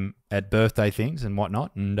 you've met him at birthday things and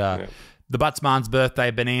whatnot, and. The Buttsman's birthday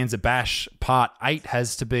bonanza bash part 8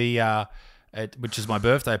 has to be, which is my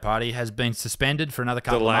birthday party, has been suspended for another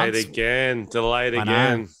couple of months. Delayed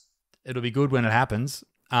again. It'll be good when it happens.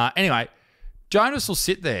 Anyway, Jonas will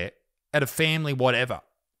sit there at a family whatever,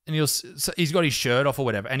 and he's got his shirt off or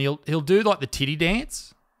whatever, and he'll do like the titty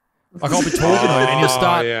dance. Like I'll be talking to him, and he'll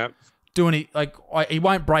start doing it like he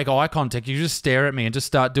won't break eye contact. You just stare at me and just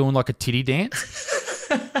start doing like a titty dance.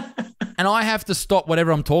 And I have to stop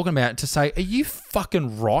whatever I'm talking about to say, are you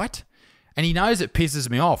fucking right? And he knows it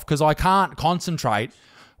pisses me off because I can't concentrate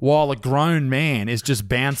while a grown man is just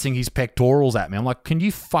bouncing his pectorals at me. I'm like, can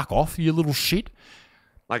you fuck off, you little shit?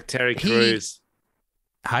 Like Terry Crews.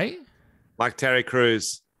 Hey? Like Terry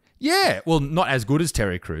Crews. Yeah. Well, not as good as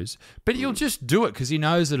Terry Crews, but he'll just do it because he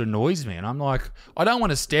knows it annoys me. And I'm like, I don't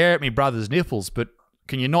want to stare at my brother's nipples, but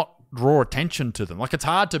can you not draw attention to them? Like it's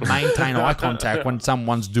hard to maintain eye contact when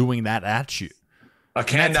someone's doing that at you. I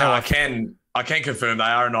can confirm they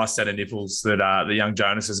are a nice set of nipples that the young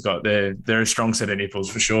Jonas has got. They're a strong set of nipples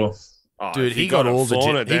for sure. Oh, dude, he got all the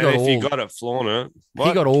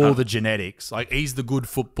genetics. Like he's the good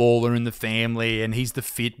footballer in the family, and he's the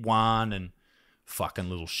fit one, and fucking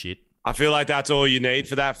little shit. I feel like that's all you need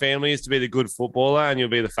for that family is to be the good footballer and you'll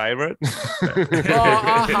be the favourite.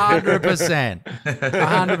 100%.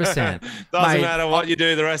 100%. Doesn't matter what you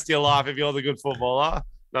do the rest of your life if you're the good footballer.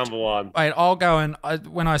 Number one. Mate, I'll go and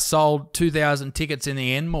when I sold 2,000 tickets in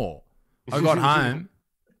the Enmore, I got home.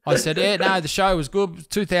 I said, yeah, no, the show was good.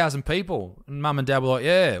 2,000 people. And Mum and Dad were like,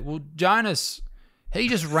 yeah. Well, Jonas, he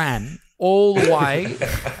just ran all the way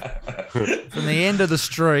from the end of the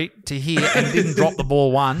street to here and didn't drop the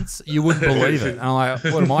ball once. You wouldn't believe it. And I'm like,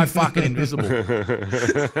 what am I fucking invisible? It's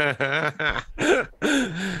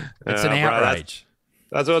an outrage.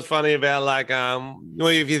 That's what's funny about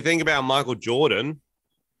if you think about Michael Jordan,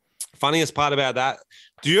 funniest part about that,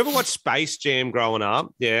 do you ever watch Space Jam growing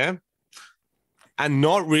up? Yeah. And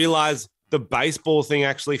not realize the baseball thing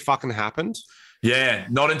actually fucking happened? Yeah,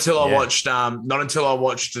 not until I watched the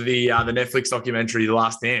Netflix documentary The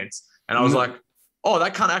Last Dance, and I was like, "Oh,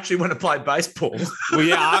 that cunt actually went and played baseball." Well,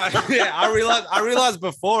 I realized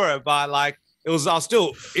before it, but I was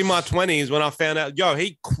still in my 20s when I found out.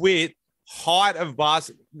 He quit height of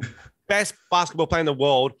best basketball player in the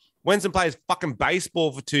world, went and plays fucking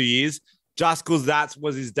baseball for 2 years just because that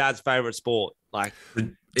was his dad's favorite sport. Like,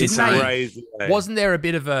 it's crazy. Wasn't there a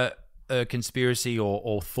bit of a conspiracy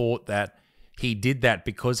or thought that he did that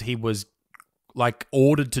because he was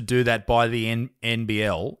ordered to do that by the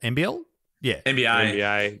NBL? NBL? Yeah.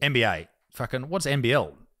 NBA. Fucking, what's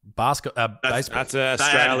NBL? Baseball. That's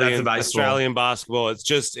Australian basketball. It's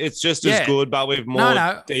just as good, but with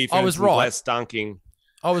more defense I was right. And less dunking.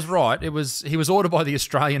 I was right. He was ordered by the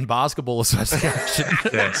Australian Basketball Association.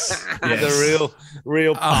 Yes. The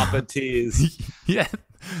real puppeteers. Yeah.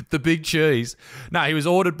 The big cheese. No, he was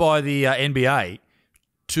ordered by the NBA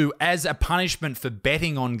as a punishment for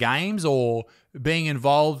betting on games or being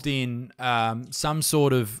involved in some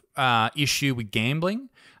sort of issue with gambling.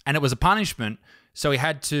 And it was a punishment. So he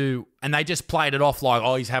had to, and they just played it off like,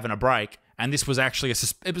 oh, he's having a break. And this was actually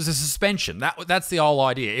it was a suspension. That's the whole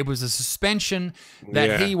idea. It was a suspension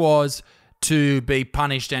that he was to be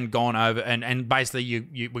punished and gone over, and basically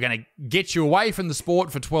you were going to get you away from the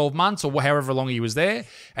sport for 12 months or however long he was there,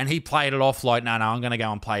 and he played it off like, no, I'm going to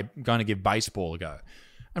go and going to give baseball a go.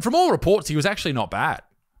 And from all reports, he was actually not bad.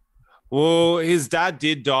 Well, his dad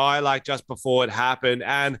did die like just before it happened,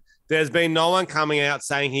 and there's been no one coming out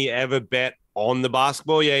saying he ever bet on the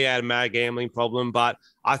basketball. Yeah, he had a mad gambling problem, but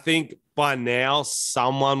I think by now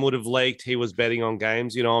someone would have leaked he was betting on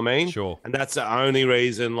games, you know what I mean? Sure. And that's the only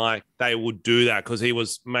reason like they would do that, because he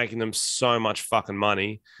was making them so much fucking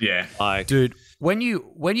money. Yeah. Like, dude, when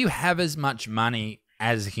you have as much money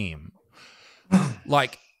as him,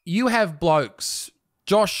 like you have blokes,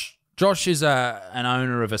 Josh is an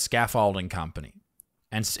owner of a scaffolding company,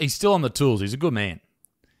 and he's still on the tools. He's a good man.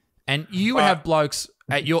 And you have blokes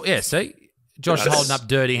at your see, Josh is holding up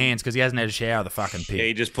dirty hands because he hasn't had a shower of the fucking pit.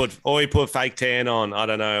 Yeah, he put fake tan on. I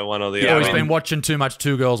don't know, one or the other. He's been watching too much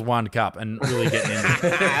Two Girls One Cup and really getting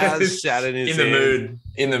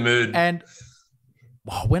in the mood. And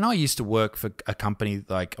when I used to work for a company,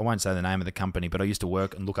 like I won't say the name of the company, but I used to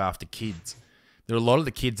work and look after kids. There were a lot of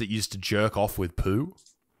the kids that used to jerk off with poo.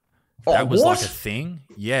 That was like a thing.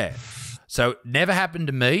 Yeah. So never happened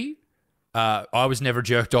to me. I was never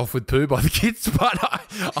jerked off with poo by the kids, but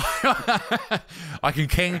I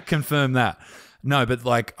can confirm that. No, but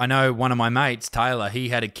like I know one of my mates, Taylor, he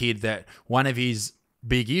had a kid that one of his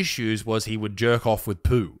big issues was he would jerk off with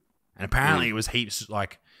poo. And apparently it was heaps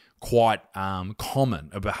like quite common,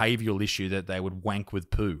 a behavioural issue that they would wank with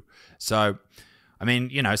poo. So, I mean,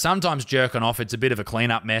 you know, sometimes jerking off, it's a bit of a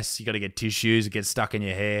clean-up mess. You got to get tissues, it gets stuck in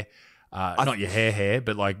your hair. Not your hair,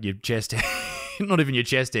 but like your chest hair. Not even your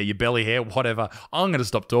chest hair, your belly hair, whatever. I'm going to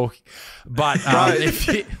stop talking. But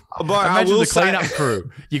imagine the cleanup crew.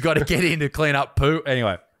 You got to get in to clean up poo.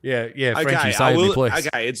 Anyway, yeah. Frenchy, save me, please.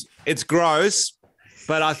 Okay, it's gross,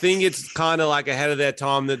 but I think it's kind of like ahead of their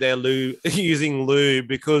time that they're using lube,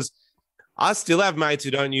 because I still have mates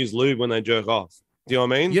who don't use lube when they jerk off. Do you know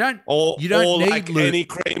what I mean? You don't need like lube. Any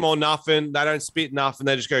cream or nothing. They don't spit nothing.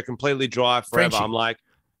 They just go completely dry forever. Frenchy, I'm like,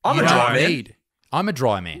 I'm a dry man. I'm a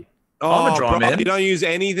dry man. I'm a dry man. You don't use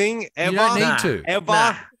anything ever? You don't need to. Ever?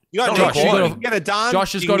 Nah. You don't Josh, you get it done.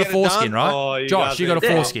 Josh has got a foreskin, right? Oh, Josh, you got a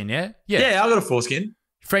foreskin, yeah? Yeah, I got a foreskin.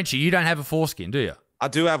 Frenchy, you don't have a foreskin, do you? I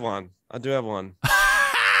do have one. You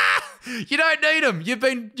don't need them. You've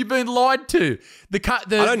been lied to. I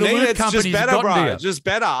don't need lube it. It's just better, bro. It's just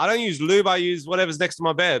better. I don't use lube. I use whatever's next to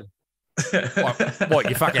my bed. What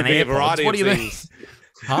you fucking AirPods? What do you mean?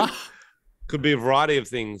 Huh? Could be a variety of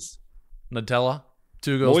things. Nutella,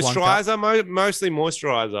 Two Girls, moisturizer, One Cup. Mostly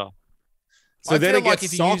moisturizer. So then it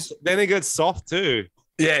gets soft. Then it gets soft too.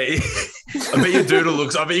 Yeah, I bet your doodle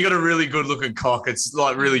looks. I bet you got a really good looking cock. It's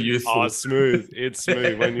like really youthful. Oh, it's smooth. It's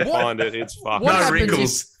smooth when you find it. It's fucking. No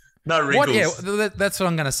wrinkles. No wrinkles. That's what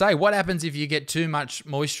I'm going to say. What happens if you get too much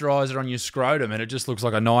moisturizer on your scrotum and it just looks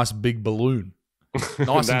like a nice big balloon,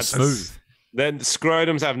 nice and smooth? Then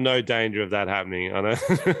scrotums have no danger of that happening. I know.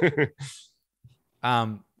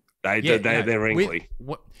 They're wrinkly.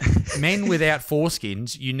 Men without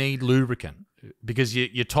foreskins, you need lubricant because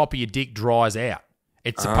your top of your dick dries out.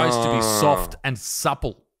 It's supposed to be soft and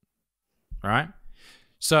supple, right?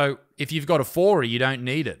 So if you've got a 4, you don't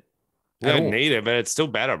need it. You don't need it, but it's still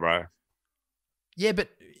better, bro. Yeah, but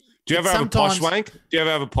do you ever have a posh wank? Do you ever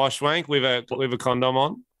have a posh wank with a condom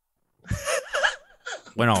on?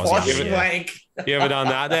 When I was younger, wank. You ever done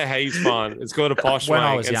that? They're heaps fun. It's called a posh wank. When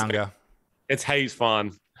I was younger. It's heaps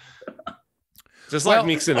fun. Just like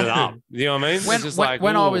mixing it up. You know what I mean?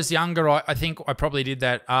 When I was younger, I think I probably did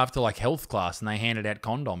that after like health class and they handed out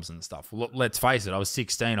condoms and stuff. Let's face it, I was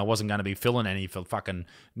 16. I wasn't going to be filling any for fucking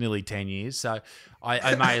nearly 10 years. So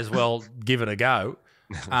I may as well give it a go.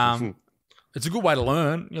 It's a good way to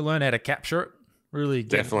learn. You learn how to capture it. Really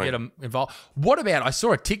get them involved. What about, I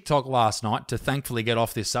saw a TikTok last night to thankfully get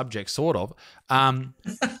off this subject, sort of.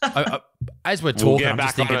 As we're talking, we'll get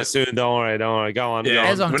back on it soon. Don't worry. Go on.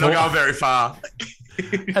 Yeah, we're not going very far.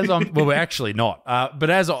 Well, we're actually not. But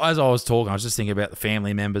as I was talking, I was just thinking about the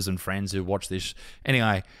family members and friends who watch this.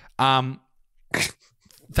 Anyway,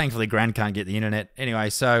 thankfully, Gran can't get the internet. Anyway,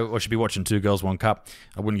 so I should be watching Two Girls, One Cup.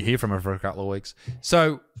 I wouldn't hear from her for a couple of weeks.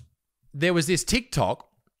 So there was this TikTok,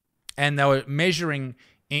 and they were measuring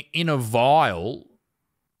in a vial.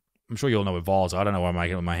 I'm sure you all know what vials are. I don't know why I'm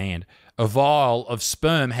making it with my hand. A vial of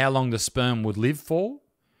sperm, how long the sperm would live for.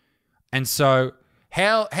 And so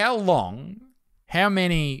how long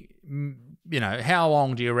do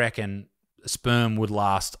you reckon sperm would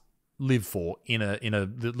live for in a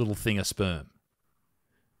little thing of sperm?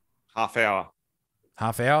 Half hour.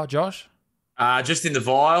 Half hour, Josh? Just in the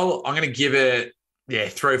vial, I'm going to give it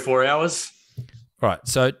 3 or 4 hours. Right.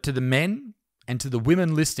 So to the men, and to the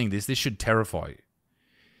women listening this should terrify you.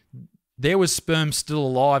 There was sperm still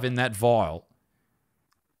alive in that vial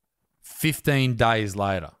 15 days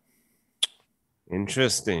later.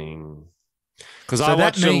 Interesting. Because I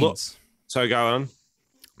watched a look. So go on.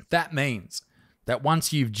 That means that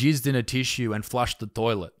once you've jizzed in a tissue and flushed the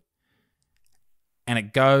toilet and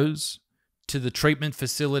it goes to the treatment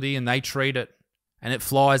facility and they treat it and it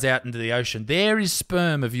flies out into the ocean, there is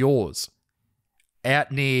sperm of yours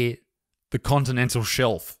out near the continental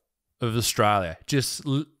shelf of Australia. Just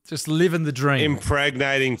living the dream.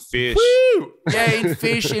 Impregnating fish. Woo! Yeah, in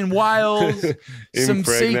fish, in whales. Some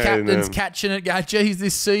sea captains catching it, go, geez,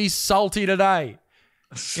 this sea's salty today.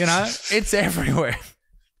 You know, it's everywhere.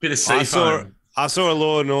 Bit of sea foam. I saw a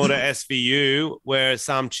Law and Order SVU where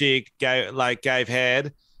some chick gave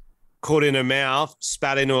head, caught in her mouth,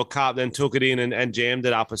 spat into a cup, then took it in and jammed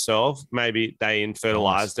it up herself. Maybe they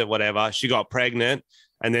infertilized it, whatever. She got pregnant,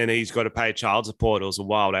 and then he's got to pay child support. It was a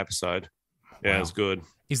wild episode. Yeah, It was good.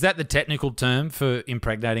 Is that the technical term for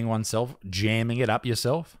impregnating oneself? Jamming it up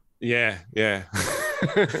yourself? Yeah.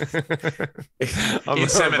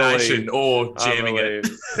 Insemination or jamming it.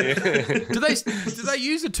 Do they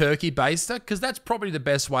use a turkey baster? Because that's probably the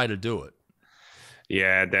best way to do it.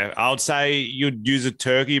 Yeah, I would say you'd use a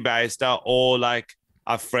turkey baster or like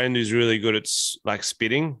a friend who's really good at like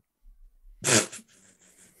spitting,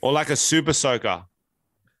 or like a super soaker.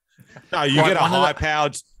 No, you get a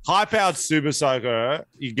high-powered super soaker.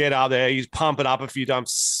 You get up there, you pump it up a few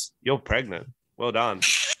times. You're pregnant. Well done.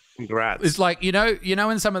 Congrats. It's like you know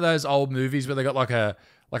in some of those old movies where they got like a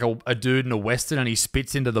dude in a western and he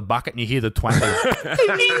spits into the bucket and you hear the twankle.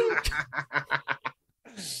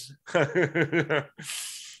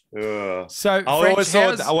 So I always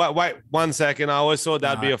thought. Wait 1 second. I always thought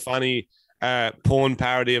that'd be a funny porn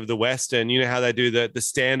parody of the western. You know how they do the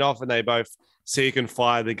standoff and they both see who can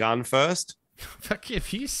fire the gun first. Fuck,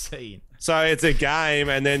 have you seen? So it's a game,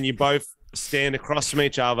 and then you both stand across from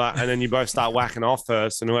each other, and then you both start whacking off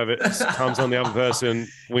first, and whoever comes on the other person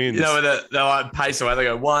wins. You know, they're like pace away. They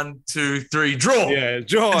go 1, 2, 3, draw. Yeah,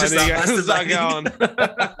 draw. And then you start going.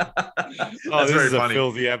 This is a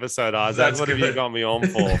filthy episode, Isaac. What have you got me on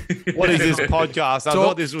for? What is this podcast? I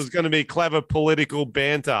thought this was going to be clever political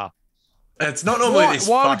banter. It's not normally this.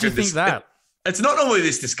 Why would you think that? It's not normally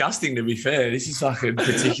this disgusting, to be fair. This is fucking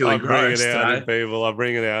particularly gross. I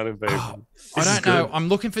bring it out in people. I don't know. I'm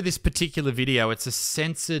looking for this particular video. It's a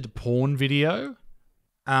censored porn video.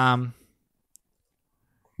 And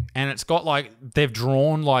it's got like, they've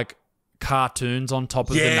drawn like cartoons on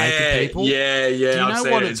top of the naked people. Yeah. Do you know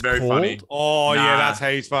what it's very called? funny. Oh, yeah, that's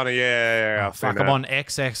heaps funny. Yeah. Oh, fuck, I'm on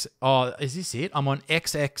XX. Oh, is this it? I'm on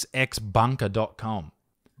xxxbunker.com.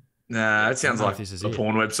 Nah, it sounds like a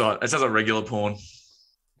porn website. It sounds like regular porn.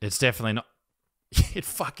 It's definitely not. It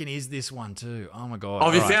fucking is this one too. Oh my God. Oh,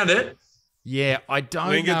 have you found it? Yeah, I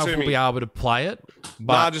don't know if we'll be able to play it.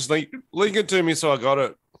 But just link it to me so I got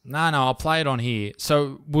it. No, I'll play it on here.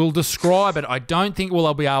 So we'll describe it. I don't think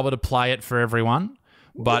I'll be able to play it for everyone,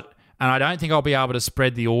 and I don't think I'll be able to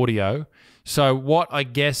spread the audio. So what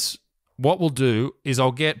we'll do is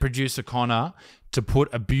I'll get producer Connor to put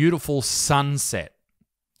a beautiful sunset,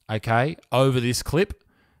 okay, over this clip.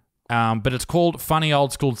 But it's called Funny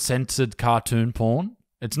Old School Censored Cartoon Porn.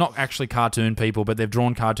 It's not actually cartoon people, but they've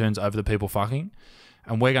drawn cartoons over the people fucking.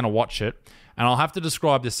 And we're going to watch it. And I'll have to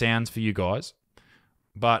describe the sounds for you guys.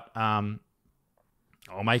 But I'll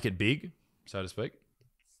make it big, so to speak.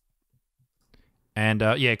 And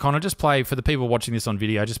Connor, just play, for the people watching this on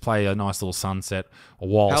video, just play a nice little sunset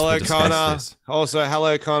whilst we discuss Connor. this. Also,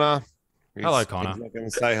 hello, Connor. Hello, Connor. He's not going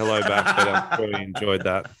to say hello back, but I'm sure he enjoyed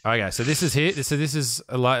that. Okay, so this is here. So this is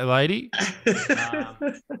a lady.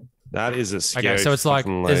 That is a scary. Okay, so it's like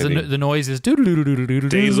the noise is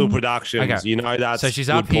Diesel Productions. Okay. You know that. So she's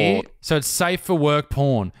up here. So it's safe for work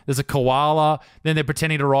porn. There's a koala. Then they're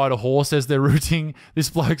pretending to ride a horse as they're rooting. This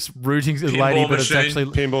bloke's rooting the lady, but it's actually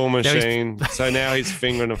pinball machine. So now he's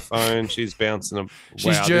fingering a phone. She's bouncing.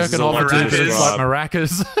 She's jerking off to it. It's like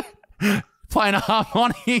maracas. Playing a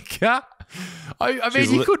harmonica. I mean,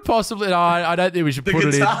 you could possibly. No, I don't think we should put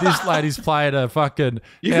it in. This lady's playing a fucking.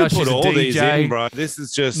 You can put all these in, bro. This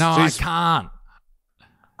is just. No, I can't.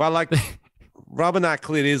 But like, rubbing that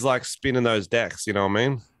clit is like spinning those decks. You know what I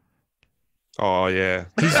mean? Oh yeah.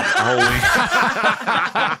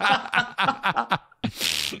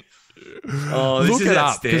 Oh, look it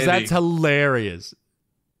up because that's hilarious.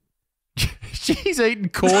 She's eating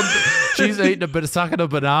corn. She's eating sucking a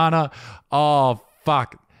banana. Oh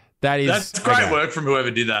fuck. That's great work from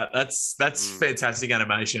whoever did that. That's fantastic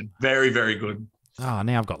animation. Very, very good. Oh,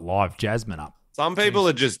 now I've got live Jasmine up. It's Some people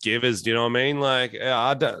are just givers. Do you know what I mean? Like,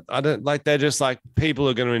 I don't like. They're just like, people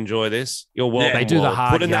are going to enjoy this. You're welcome. They do the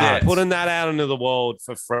hard putting that out into the world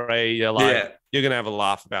for free. You're like, you're going to have a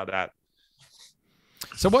laugh about that.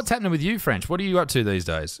 So what's happening with you, French? What are you up to these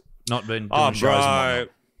days? Not been doing shows and whatnot.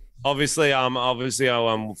 Obviously,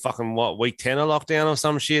 I'm fucking week 10 of lockdown or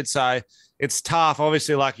some shit. So it's tough.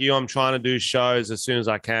 Obviously, like you, I'm trying to do shows as soon as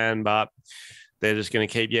I can, but they're just going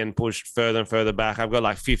to keep getting pushed further and further back. I've got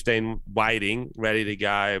like 15 waiting, ready to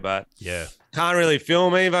go, but can't really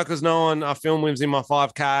film either because I film wins in my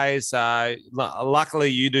 5K. So luckily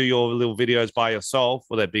you do your little videos by yourself.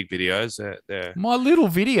 Well, they're big videos. They're my little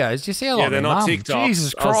videos. Do you see how long they're not TikToks.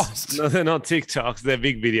 Jesus Christ. No, they're not TikToks. They're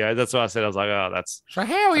big videos. That's why I said, I was like, oh, that's. So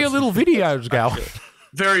how are your little videos going?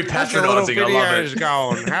 Very patronising. I love it.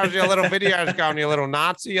 Going? How's your little videos going, you little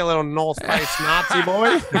Nazi, you little North Face Nazi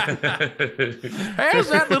boy? How's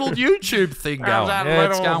that little YouTube thing going? How's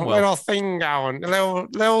that little thing going? A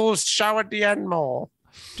little show at the end more.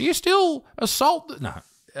 Do you still assault? No,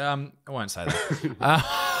 I won't say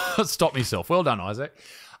that. Stop myself. Well done, Isaac.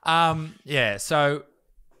 So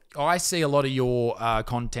I see a lot of your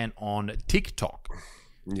content on TikTok.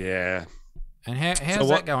 Yeah. And how's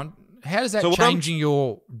that going? How is that changing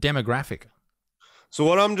your demographic? So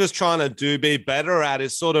what I'm just trying to be better at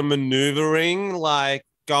is sort of maneuvering, like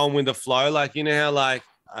going with the flow. Like, you know how like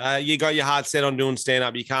you got your heart set on doing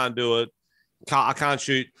stand-up, you can't do it. I can't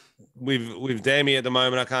shoot with Dammy at the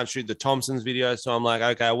moment. I can't shoot the Thompsons video. So I'm like,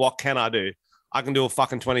 okay, what can I do? I can do a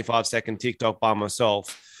fucking 25-second TikTok by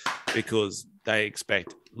myself because they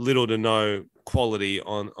expect little to no quality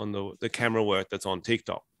on the camera work that's on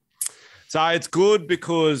TikTok. So it's good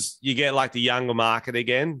because you get like the younger market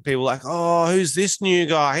again. People are like, oh, who's this new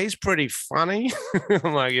guy? He's pretty funny.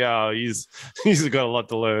 I'm like, yo, he's got a lot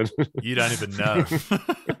to learn. You don't even know.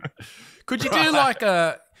 Could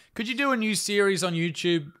you do a new series on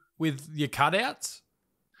YouTube with your cutouts?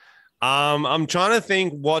 I'm trying to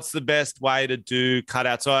think what's the best way to do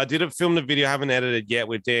cutouts. So I did film the video, I haven't edited yet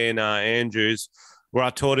with Dan Andrews, where I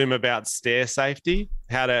taught him about stair safety,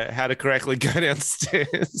 how to correctly go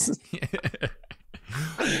downstairs.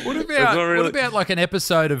 What about like an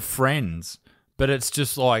episode of Friends, but it's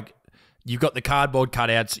just like you've got the cardboard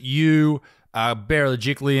cutouts, you,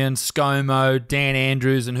 Berejiklian, ScoMo, Dan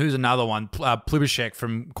Andrews, and who's another one, Plibishek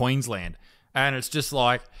from Queensland. And it's just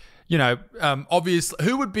like, you know, obviously,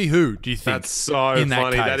 who would be who, do you think? That's so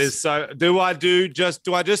funny. That is so... Do I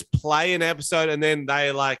just play an episode and then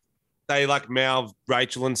they mouth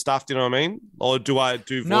Rachel and stuff, do you know what I mean? Or do I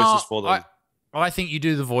do voices for them? I think you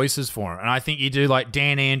do the voices for them. And I think you do like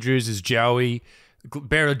Dan Andrews as Joey.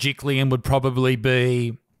 Berejiklian would probably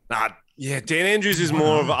be... Yeah, Dan Andrews is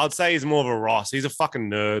I'd say he's more of a Ross. He's a fucking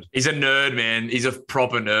nerd. He's a nerd, man. He's a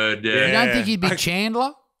proper nerd. Yeah. You don't think he'd be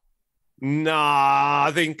Chandler? Nah,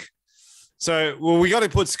 I think... So, we got to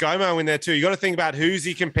put ScoMo in there too. You got to think about who's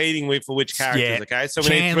he competing with for which characters, okay? So we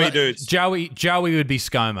need 3 dudes. Joey would be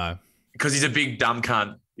ScoMo. Because he's a big dumb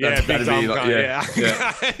cunt. Big dumb cunt. Yeah.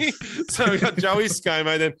 Okay. So we got Joey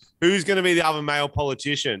ScoMo. Then who's going to be the other male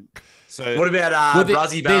politician? So what about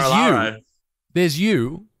Bruzzy Barolaro? There's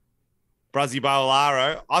you. Bruzzy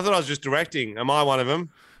Barolaro. I thought I was just directing. Am I one of them?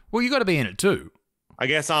 Well, you got to be in it too. I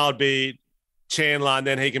guess I'll be Chandler, and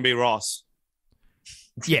then he can be Ross.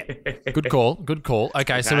 Yeah. Good call.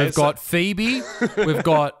 Okay, so we've got Phoebe. We've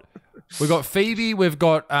got Phoebe, we've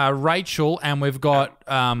got Rachel, and we've got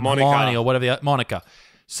Monica. Hermione or whatever, Monica.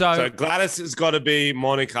 So Gladys has got to be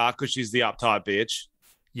Monica because she's the uptight bitch.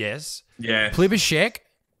 Yes. Yeah. Plibishek,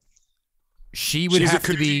 she's have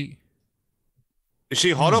to be... Is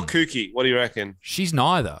she hot or kooky? What do you reckon? She's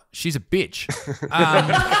neither. She's a bitch.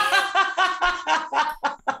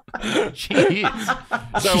 She is.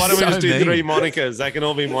 So why don't we just do 3 Monicas? They can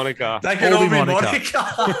all be Monica. They can all be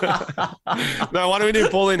Monica. No, why don't we do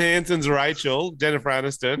Pauline Hanson's Rachel, Jennifer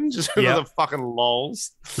Aniston, just for the fucking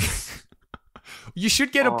lols. You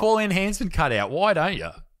should get a Pauline Hanson cutout. Why don't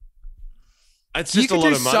you? It's just a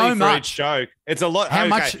lot of money for each joke. It's a lot. How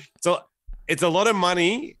much? It's a lot of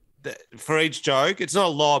money for each joke. It's not a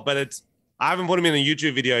lot, but I haven't put them in a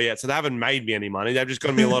YouTube video yet, so they haven't made me any money. They've just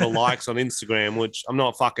got me a lot of likes on Instagram, which I'm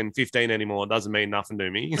not fucking 15 anymore. It doesn't mean nothing to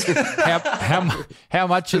me. How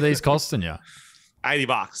much are these costing you? $80.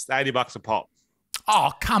 $80 a pop.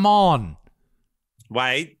 Oh, come on.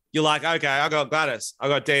 Wait, you're like, okay, I got Gladys. I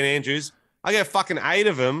got Dan Andrews. I get fucking 8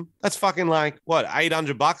 of them. That's fucking like, what,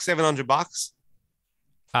 $800, $700?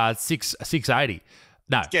 680.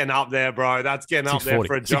 No. It's getting up there, bro. That's getting up there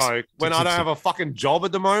for a joke. When I don't have a fucking job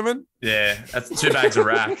at the moment. Yeah, that's 2 bags of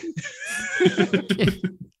rack.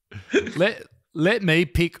 Let me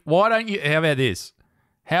pick. Why don't you? How about this?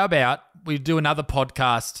 How about we do another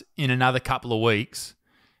podcast in another couple of weeks,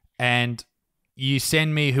 and you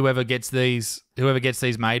send me whoever gets these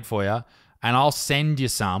made for you, and I'll send you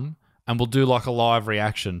some, and we'll do like a live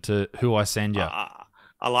reaction to who I send you.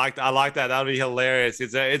 I like that. That'll be hilarious.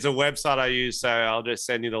 It's a website I use, so I'll just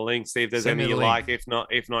send you the link. See if there's any you like. If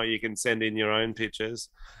not, you can send in your own pictures.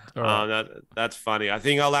 Right. That's funny. I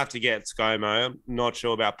think I'll have to get ScoMo. I'm not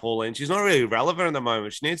sure about Pauline. She's not really relevant at the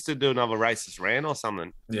moment. She needs to do another racist rant or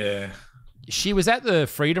something. Yeah. She was at the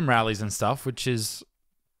freedom rallies and stuff, which is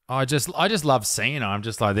I just love seeing her. I'm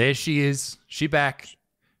just like, there she is. She back.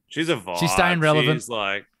 She's a vibe. She's staying relevant. She's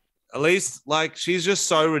like, at least like she's just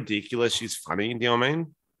so ridiculous. She's funny. Do you know what I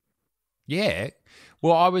mean? Yeah.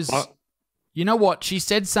 Well, you know what? She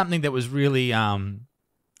said something that was really,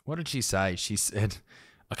 what did she say? She said,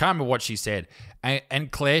 I can't remember what she said.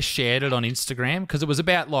 And Claire shared it on Instagram because it was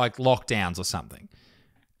about like lockdowns or something.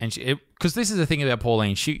 And because this is the thing about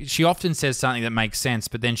Pauline, she often says something that makes sense,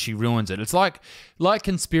 but then she ruins it. It's like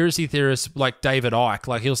conspiracy theorists like David Icke.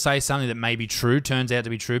 Like he'll say something that may be true, turns out to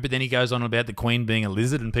be true, but then he goes on about the Queen being a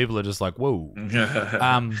lizard, and people are just like, whoa.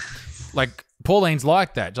 Like Pauline's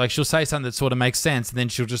like that. Like she'll say something that sort of makes sense, and then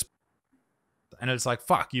she'll just, and it's like,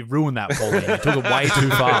 fuck, you've ruined that, Pauline. You took it way too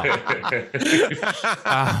far.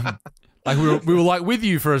 Like we were like with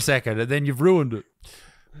you for a second, and then you've ruined it.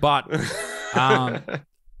 But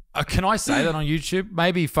can I say that on YouTube?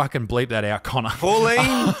 Maybe fucking bleep that out, Connor.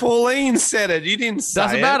 Pauline said it. You didn't say it.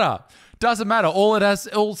 Doesn't matter.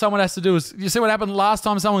 All someone has to do is, you see what happened last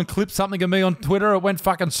time someone clipped something of me on Twitter? It went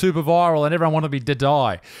fucking super viral, and everyone wanted me to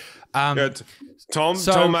die.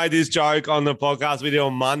 Tom made this joke on the podcast we did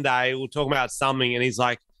on Monday. We're talking about something, and he's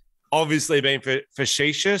like, obviously being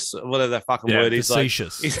facetious, whatever the fucking word is.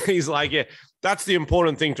 Facetious. He's like, yeah, that's the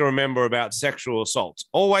important thing to remember about sexual assaults.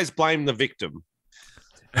 Always blame the victim.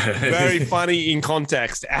 Very funny in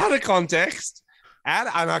context. Out of context. And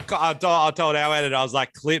I told our editor, I was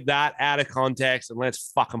like, clip that out of context and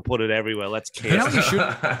let's fucking put it everywhere. Let's cancel. You know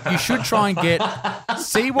what you should try and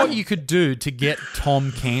see what you could do to get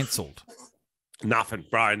Tom cancelled. Nothing,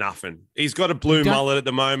 bro, nothing. He's got a blue mullet at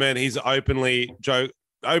the moment. He's openly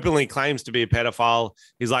claims to be a pedophile.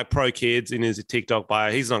 He's like pro kids in his TikTok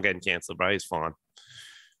bio. He's not getting cancelled, bro. He's fine.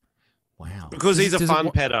 Wow. Because he's a fun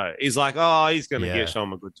pedo. He's like, he's going to show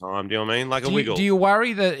him a good time. Do you know what I mean? Like a wiggle. Do you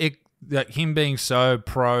worry that him being so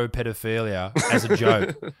pro pedophilia as a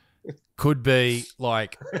joke could be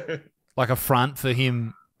like a front for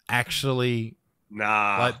him actually?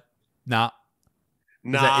 Nah.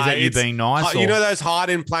 Is that you being nice? You know those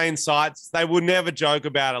hide in plain sights? They would never joke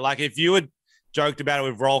about it. Like if you had joked about it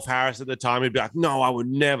with Rolf Harris at the time, he'd be like, no, I would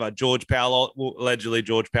never. George Powell, allegedly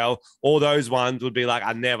George Powell, all those ones would be like,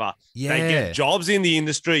 I never. Yeah. They get jobs in the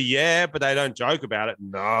industry, yeah, but they don't joke about it.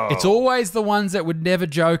 No. It's always the ones that would never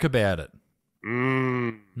joke about it.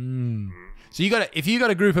 So if you got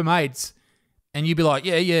a group of mates and you'd be like,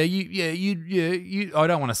 you I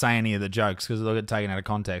don't want to say any of the jokes because they'll get taken out of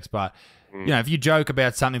context, but you know, if you joke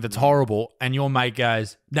about something that's horrible and your mate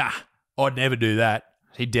goes, nah, I'd never do that,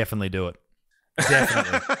 he'd definitely do it.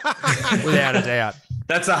 Definitely. Without a doubt.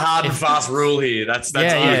 That's a hard and fast rule here. That is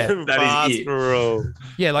it. Rule.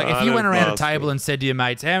 Yeah, like if you went around a table and said to your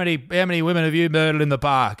mates, how many women have you murdered in the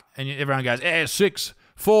park? And everyone goes, 6,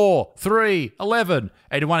 4, 3, 11.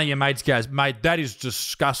 And one of your mates goes, mate, that is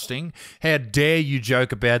disgusting. How dare you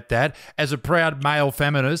joke about that? As a proud male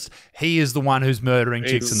feminist, he is the one who's murdering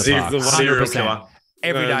chicks in the park. 100%.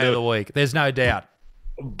 Every day of the week. There's no doubt.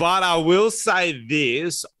 But I will say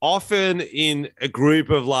this, often in a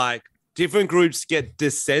group of like different groups get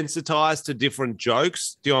desensitized to different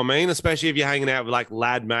jokes. Do you know what I mean? Especially if you're hanging out with like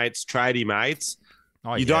lad mates, tradie mates.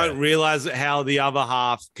 You don't realize how the other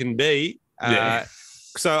half can be.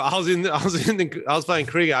 So I was playing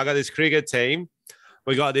cricket. I got this cricket team.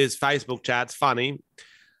 We got this Facebook chat. It's funny.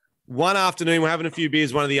 One afternoon, we're having a few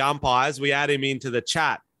beers. One of the umpires, we add him into the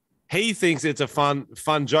chat. He thinks it's a fun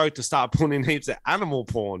joke to start putting in heaps of animal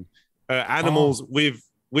porn, animals with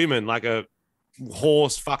women, like a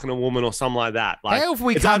horse fucking a woman or something like that. Like, how have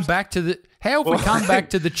we come back to the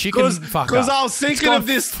chicken fucker? Because I was thinking of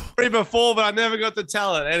this story before, but I never got to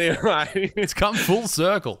tell it. Anyway, it's come full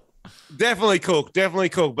circle. Definitely cook.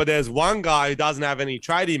 But there's one guy who doesn't have any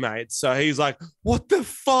tradie mates. So he's like, what the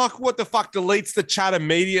fuck? Deletes the chat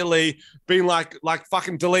immediately, being like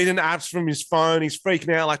fucking deleting apps from his phone. He's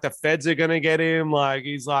freaking out like the feds are going to get him. Like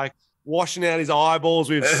he's like washing out his eyeballs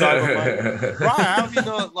with soap. Like, right, how have you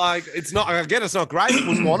not like, it's not, again, it's not great. You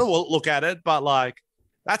wouldn't want to look at it, but like,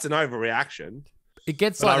 that's an overreaction. It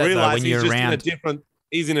gets like that though, when you're around.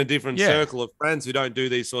 He's in a different circle of friends who don't do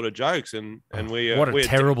these sort of jokes, and we what a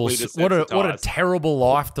terrible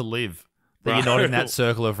life to live. that you're not in that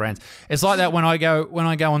circle of friends. It's like that when I go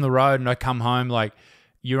on the road and I come home, like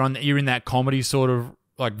you're in that comedy sort of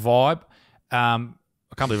like vibe. I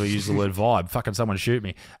can't believe I used the word vibe. Fucking someone shoot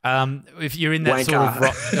me. If you're in that sort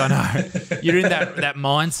of, I know, you're in that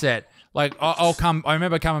mindset. Like I'll come. I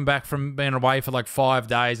remember coming back from being away for like 5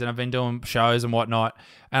 days, and I've been doing shows and whatnot.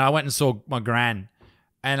 And I went and saw my gran,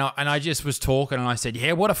 and I just was talking, and I said,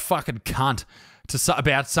 "Yeah, what a fucking cunt."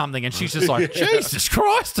 About something, and she's just like, Jesus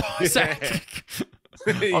Christ, Isaac.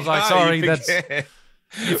 I was like, sorry, you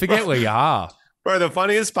forget where you are. Bro, the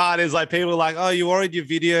funniest part is like people are like, oh, you worried your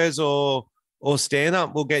videos or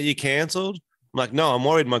stand-up will get you cancelled? I'm like, no, I'm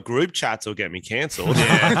worried my group chats will get me cancelled.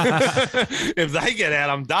 Yeah. If they get out,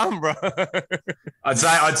 I'm done, bro. I'd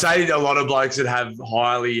say a lot of blokes that have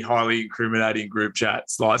highly, highly incriminating group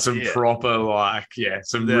chats, like some proper,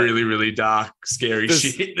 some really, really dark, scary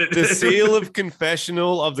shit. The seal of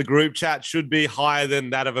confessional of the group chat should be higher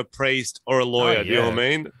than that of a priest or a lawyer. Oh, yeah. Do you know what I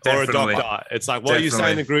mean? Definitely. Or a doctor. It's like what you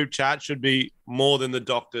say in the group chat should be more than the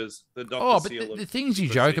doctor's. The doctor's seal. But the things you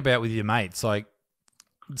joke about with your mates, like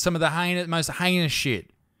some of the most heinous shit.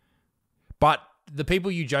 But the people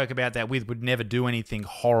you joke about that with would never do anything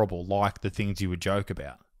horrible like the things you would joke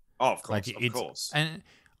about. Oh, of course, of course. And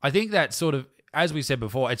I think that sort of, as we said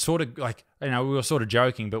before, it's sort of like, we were sort of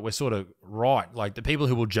joking, but we're sort of right. Like the people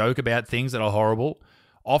who will joke about things that are horrible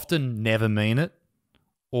often never mean it.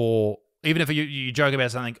 Or even if you joke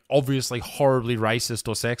about something obviously horribly racist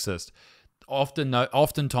or sexist,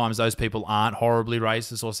 oftentimes those people aren't horribly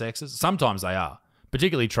racist or sexist. Sometimes they are.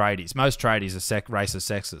 Particularly tradies. Most tradies are racist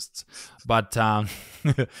sexists. But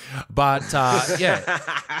yeah.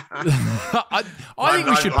 I think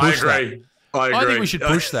we should push that. I think we should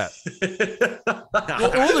push that.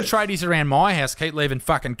 Well, all the tradies around my house keep leaving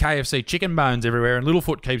fucking KFC chicken bones everywhere, and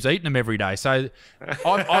Littlefoot keeps eating them every day. So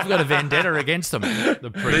I've got a vendetta against them. The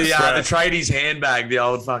tradies handbag, the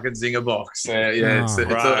old fucking zinger box.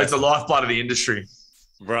 It's a lifeblood of the industry.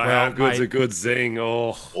 Right, well, how good's a good zing?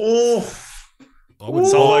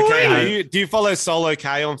 Solo K. Do you follow Solo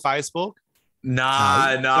K on Facebook? No.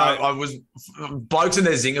 I was blokes in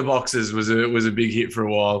their zinger boxes was a big hit for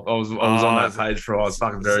a while. I was on that page for a while. It's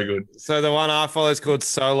fucking very good. So the one I follow is called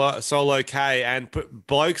Solo K, and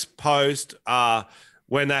blokes post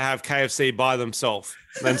when they have KFC by themselves,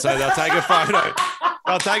 and so they'll take a photo.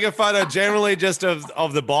 They'll take a photo generally just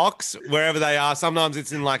of the box wherever they are. Sometimes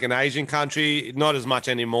it's in like an Asian country, not as much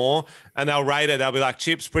anymore. And they'll rate it. They'll be like,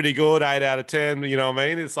 chips pretty good, 8 out of 10. You know what I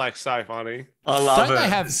mean? It's like so funny. I love it.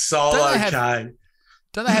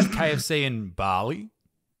 Don't they have KFC in Bali?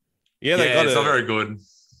 Yeah, they got it. It's not very good.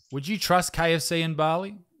 Would you trust KFC in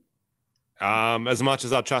Bali? As much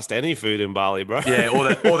as I trust any food in Bali, bro. Yeah, or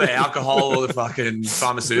the alcohol, or the fucking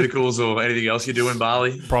pharmaceuticals, or anything else you do in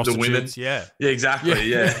Bali. Prostitutes, the women. Yeah, exactly.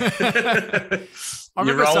 Yeah.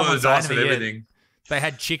 You're rolling the dice with everything. They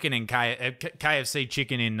had chicken in KFC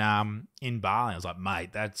chicken in Bali. I was like, mate,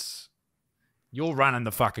 you're running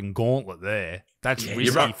the fucking gauntlet there. That's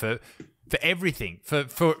risky for everything. For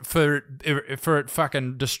it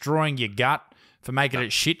fucking destroying your gut, for making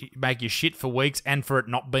it shit, make you shit for weeks, and for it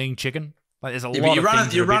not being chicken. Like there's a lot of things.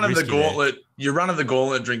 You're running the gauntlet. You're running the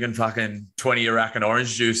gauntlet, drinking fucking 20 Iraq and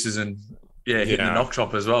orange juices, and hitting the knock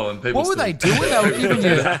shop as well. And people. What were they doing? They were giving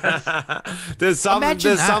you.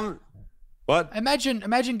 What?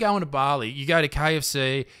 Imagine going to Bali. You go to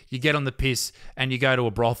KFC, you get on the piss, and you go to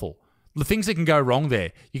a brothel. The things that can go wrong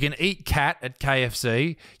there. You can eat cat at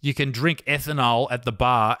KFC, you can drink ethanol at the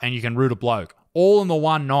bar, and you can root a bloke. All in the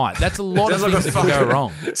one night. That's a lot of things that can go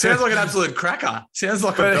wrong. Sounds like an absolute cracker. Sounds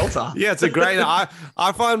like a belter. Yeah, it's a great night.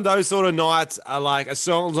 I find those sort of nights are like, as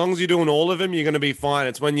long as you're doing all of them, you're going to be fine.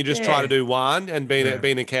 It's when you just try to do one and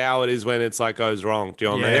being a coward is when it's like goes wrong. Do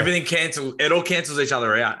you know what I mean? Everything cancels. It all cancels each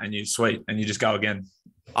other out, and you just go again.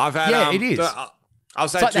 I've had it is. I'll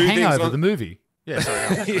say it's like two The Hangover, things the movie. Yeah,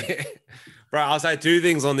 sorry. Bro, I'll say two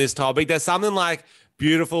things on this topic. There's something like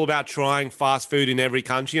beautiful about trying fast food in every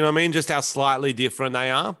country. You know what I mean? Just how slightly different they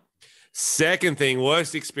are. Second thing,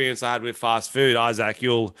 worst experience I had with fast food, Isaac, this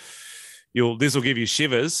will give you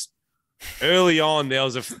shivers. Early on, there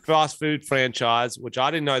was a fast food franchise, which I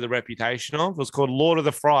didn't know the reputation of. It was called Lord of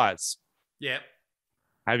the Fries. Yep.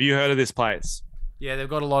 Have you heard of this place? Yeah, they've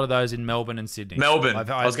got a lot of those in Melbourne and Sydney. Melbourne.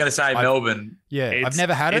 I was going to say Melbourne. Yeah, I've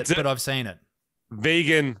never had it, but I've seen it.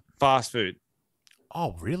 Vegan fast food.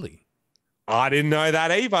 Oh, really? I didn't know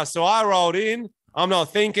that either. So I rolled in. I'm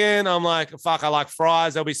not thinking. I'm like, fuck, I like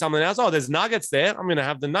fries. There'll be something else. Oh, there's nuggets there. I'm going to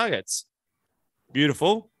have the nuggets.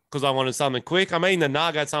 Beautiful. Because I wanted something quick. I'm eating the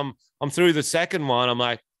nuggets. I'm through the second one. I'm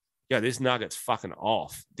like, yeah, this nugget's fucking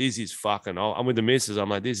off. This is fucking off. I'm with the missus. I'm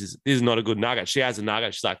like, this is not a good nugget. She has a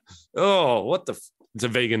nugget. She's like, oh, what the it's a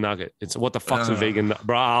vegan nugget. It's what the fuck's a vegan nugget?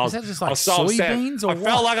 Bro, is that just like soybeans or what? I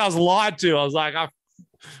felt like I was lied to. I was like,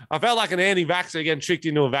 I felt like an anti-vaxxer getting tricked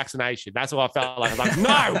into a vaccination. That's what I felt like. I was like,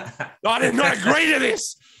 no, I did not agree to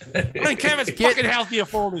this. I don't care if it's fucking healthier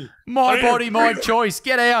for me. My body, my choice.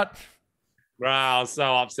 Get out. Bro, I was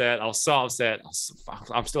so upset. I'm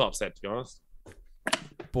still upset, to be honest.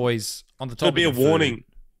 Boys, on the topic of warning.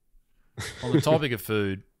 On the topic of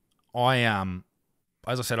food, as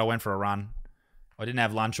I said, I went for a run. I didn't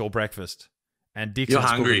have lunch or breakfast. And Dixon's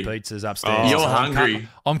cooking pizzas upstairs. You're hungry.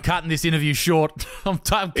 I'm cutting this interview short. I'm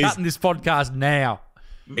cutting this podcast now.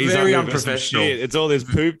 He's very unprofessional. It's all this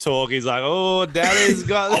poop talk. He's like, oh, Daddy's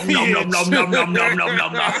got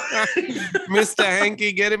Mr.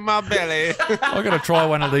 Hanky, get in my belly. I've got to try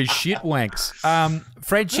one of these shit wanks.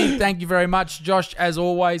 Frenchy, thank you very much. Josh, as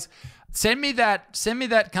always, send me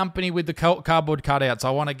that company with the cardboard cutouts.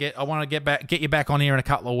 I want to get you back on here in a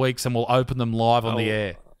couple of weeks, and we'll open them live on the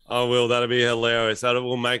air. I will. That'll be hilarious. That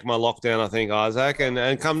will make my lockdown, I think, Isaac.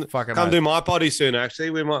 And come do my potty soon.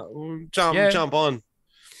 Actually, we might jump on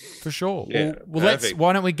for sure. Yeah, well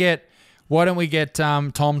why don't we get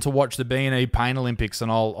Tom to watch the B&E Pain Olympics,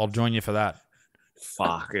 and I'll join you for that.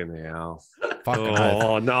 Fucking hell. Fucking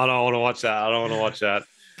no, I don't want to watch that.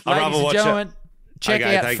 Ladies and gentlemen, check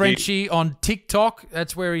out Frenchy on TikTok.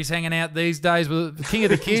 That's where he's hanging out these days with the king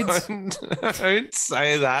of the kids. Don't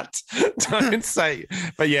say that. Don't say.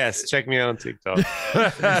 But yes, check me out on TikTok.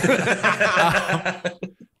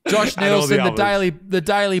 Josh Nelson, the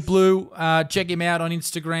Daily Blue. Check him out on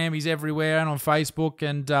Instagram. He's everywhere, and on Facebook.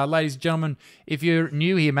 And ladies and gentlemen, if you're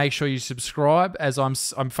new here, make sure you subscribe. As I'm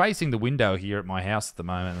facing the window here at my house at the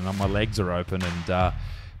moment, and my legs are open, and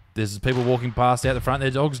there's people walking past out the front.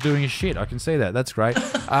 Their dog's doing a shit. I can see that. That's great.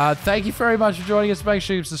 Thank you very much for joining us. Make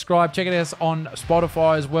sure you subscribe. Check it out on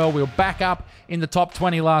Spotify as well. We were back up in the top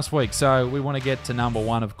 20 last week, so we want to get to number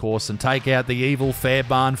 1, of course, and take out the evil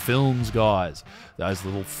Fairbairn Films guys. Those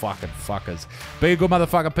little fucking fuckers. Be a good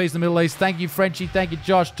motherfucker. Peace in the Middle East. Thank you, Frenchy. Thank you,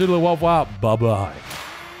 Josh. Toodaloo, wah, wah. Bye-bye.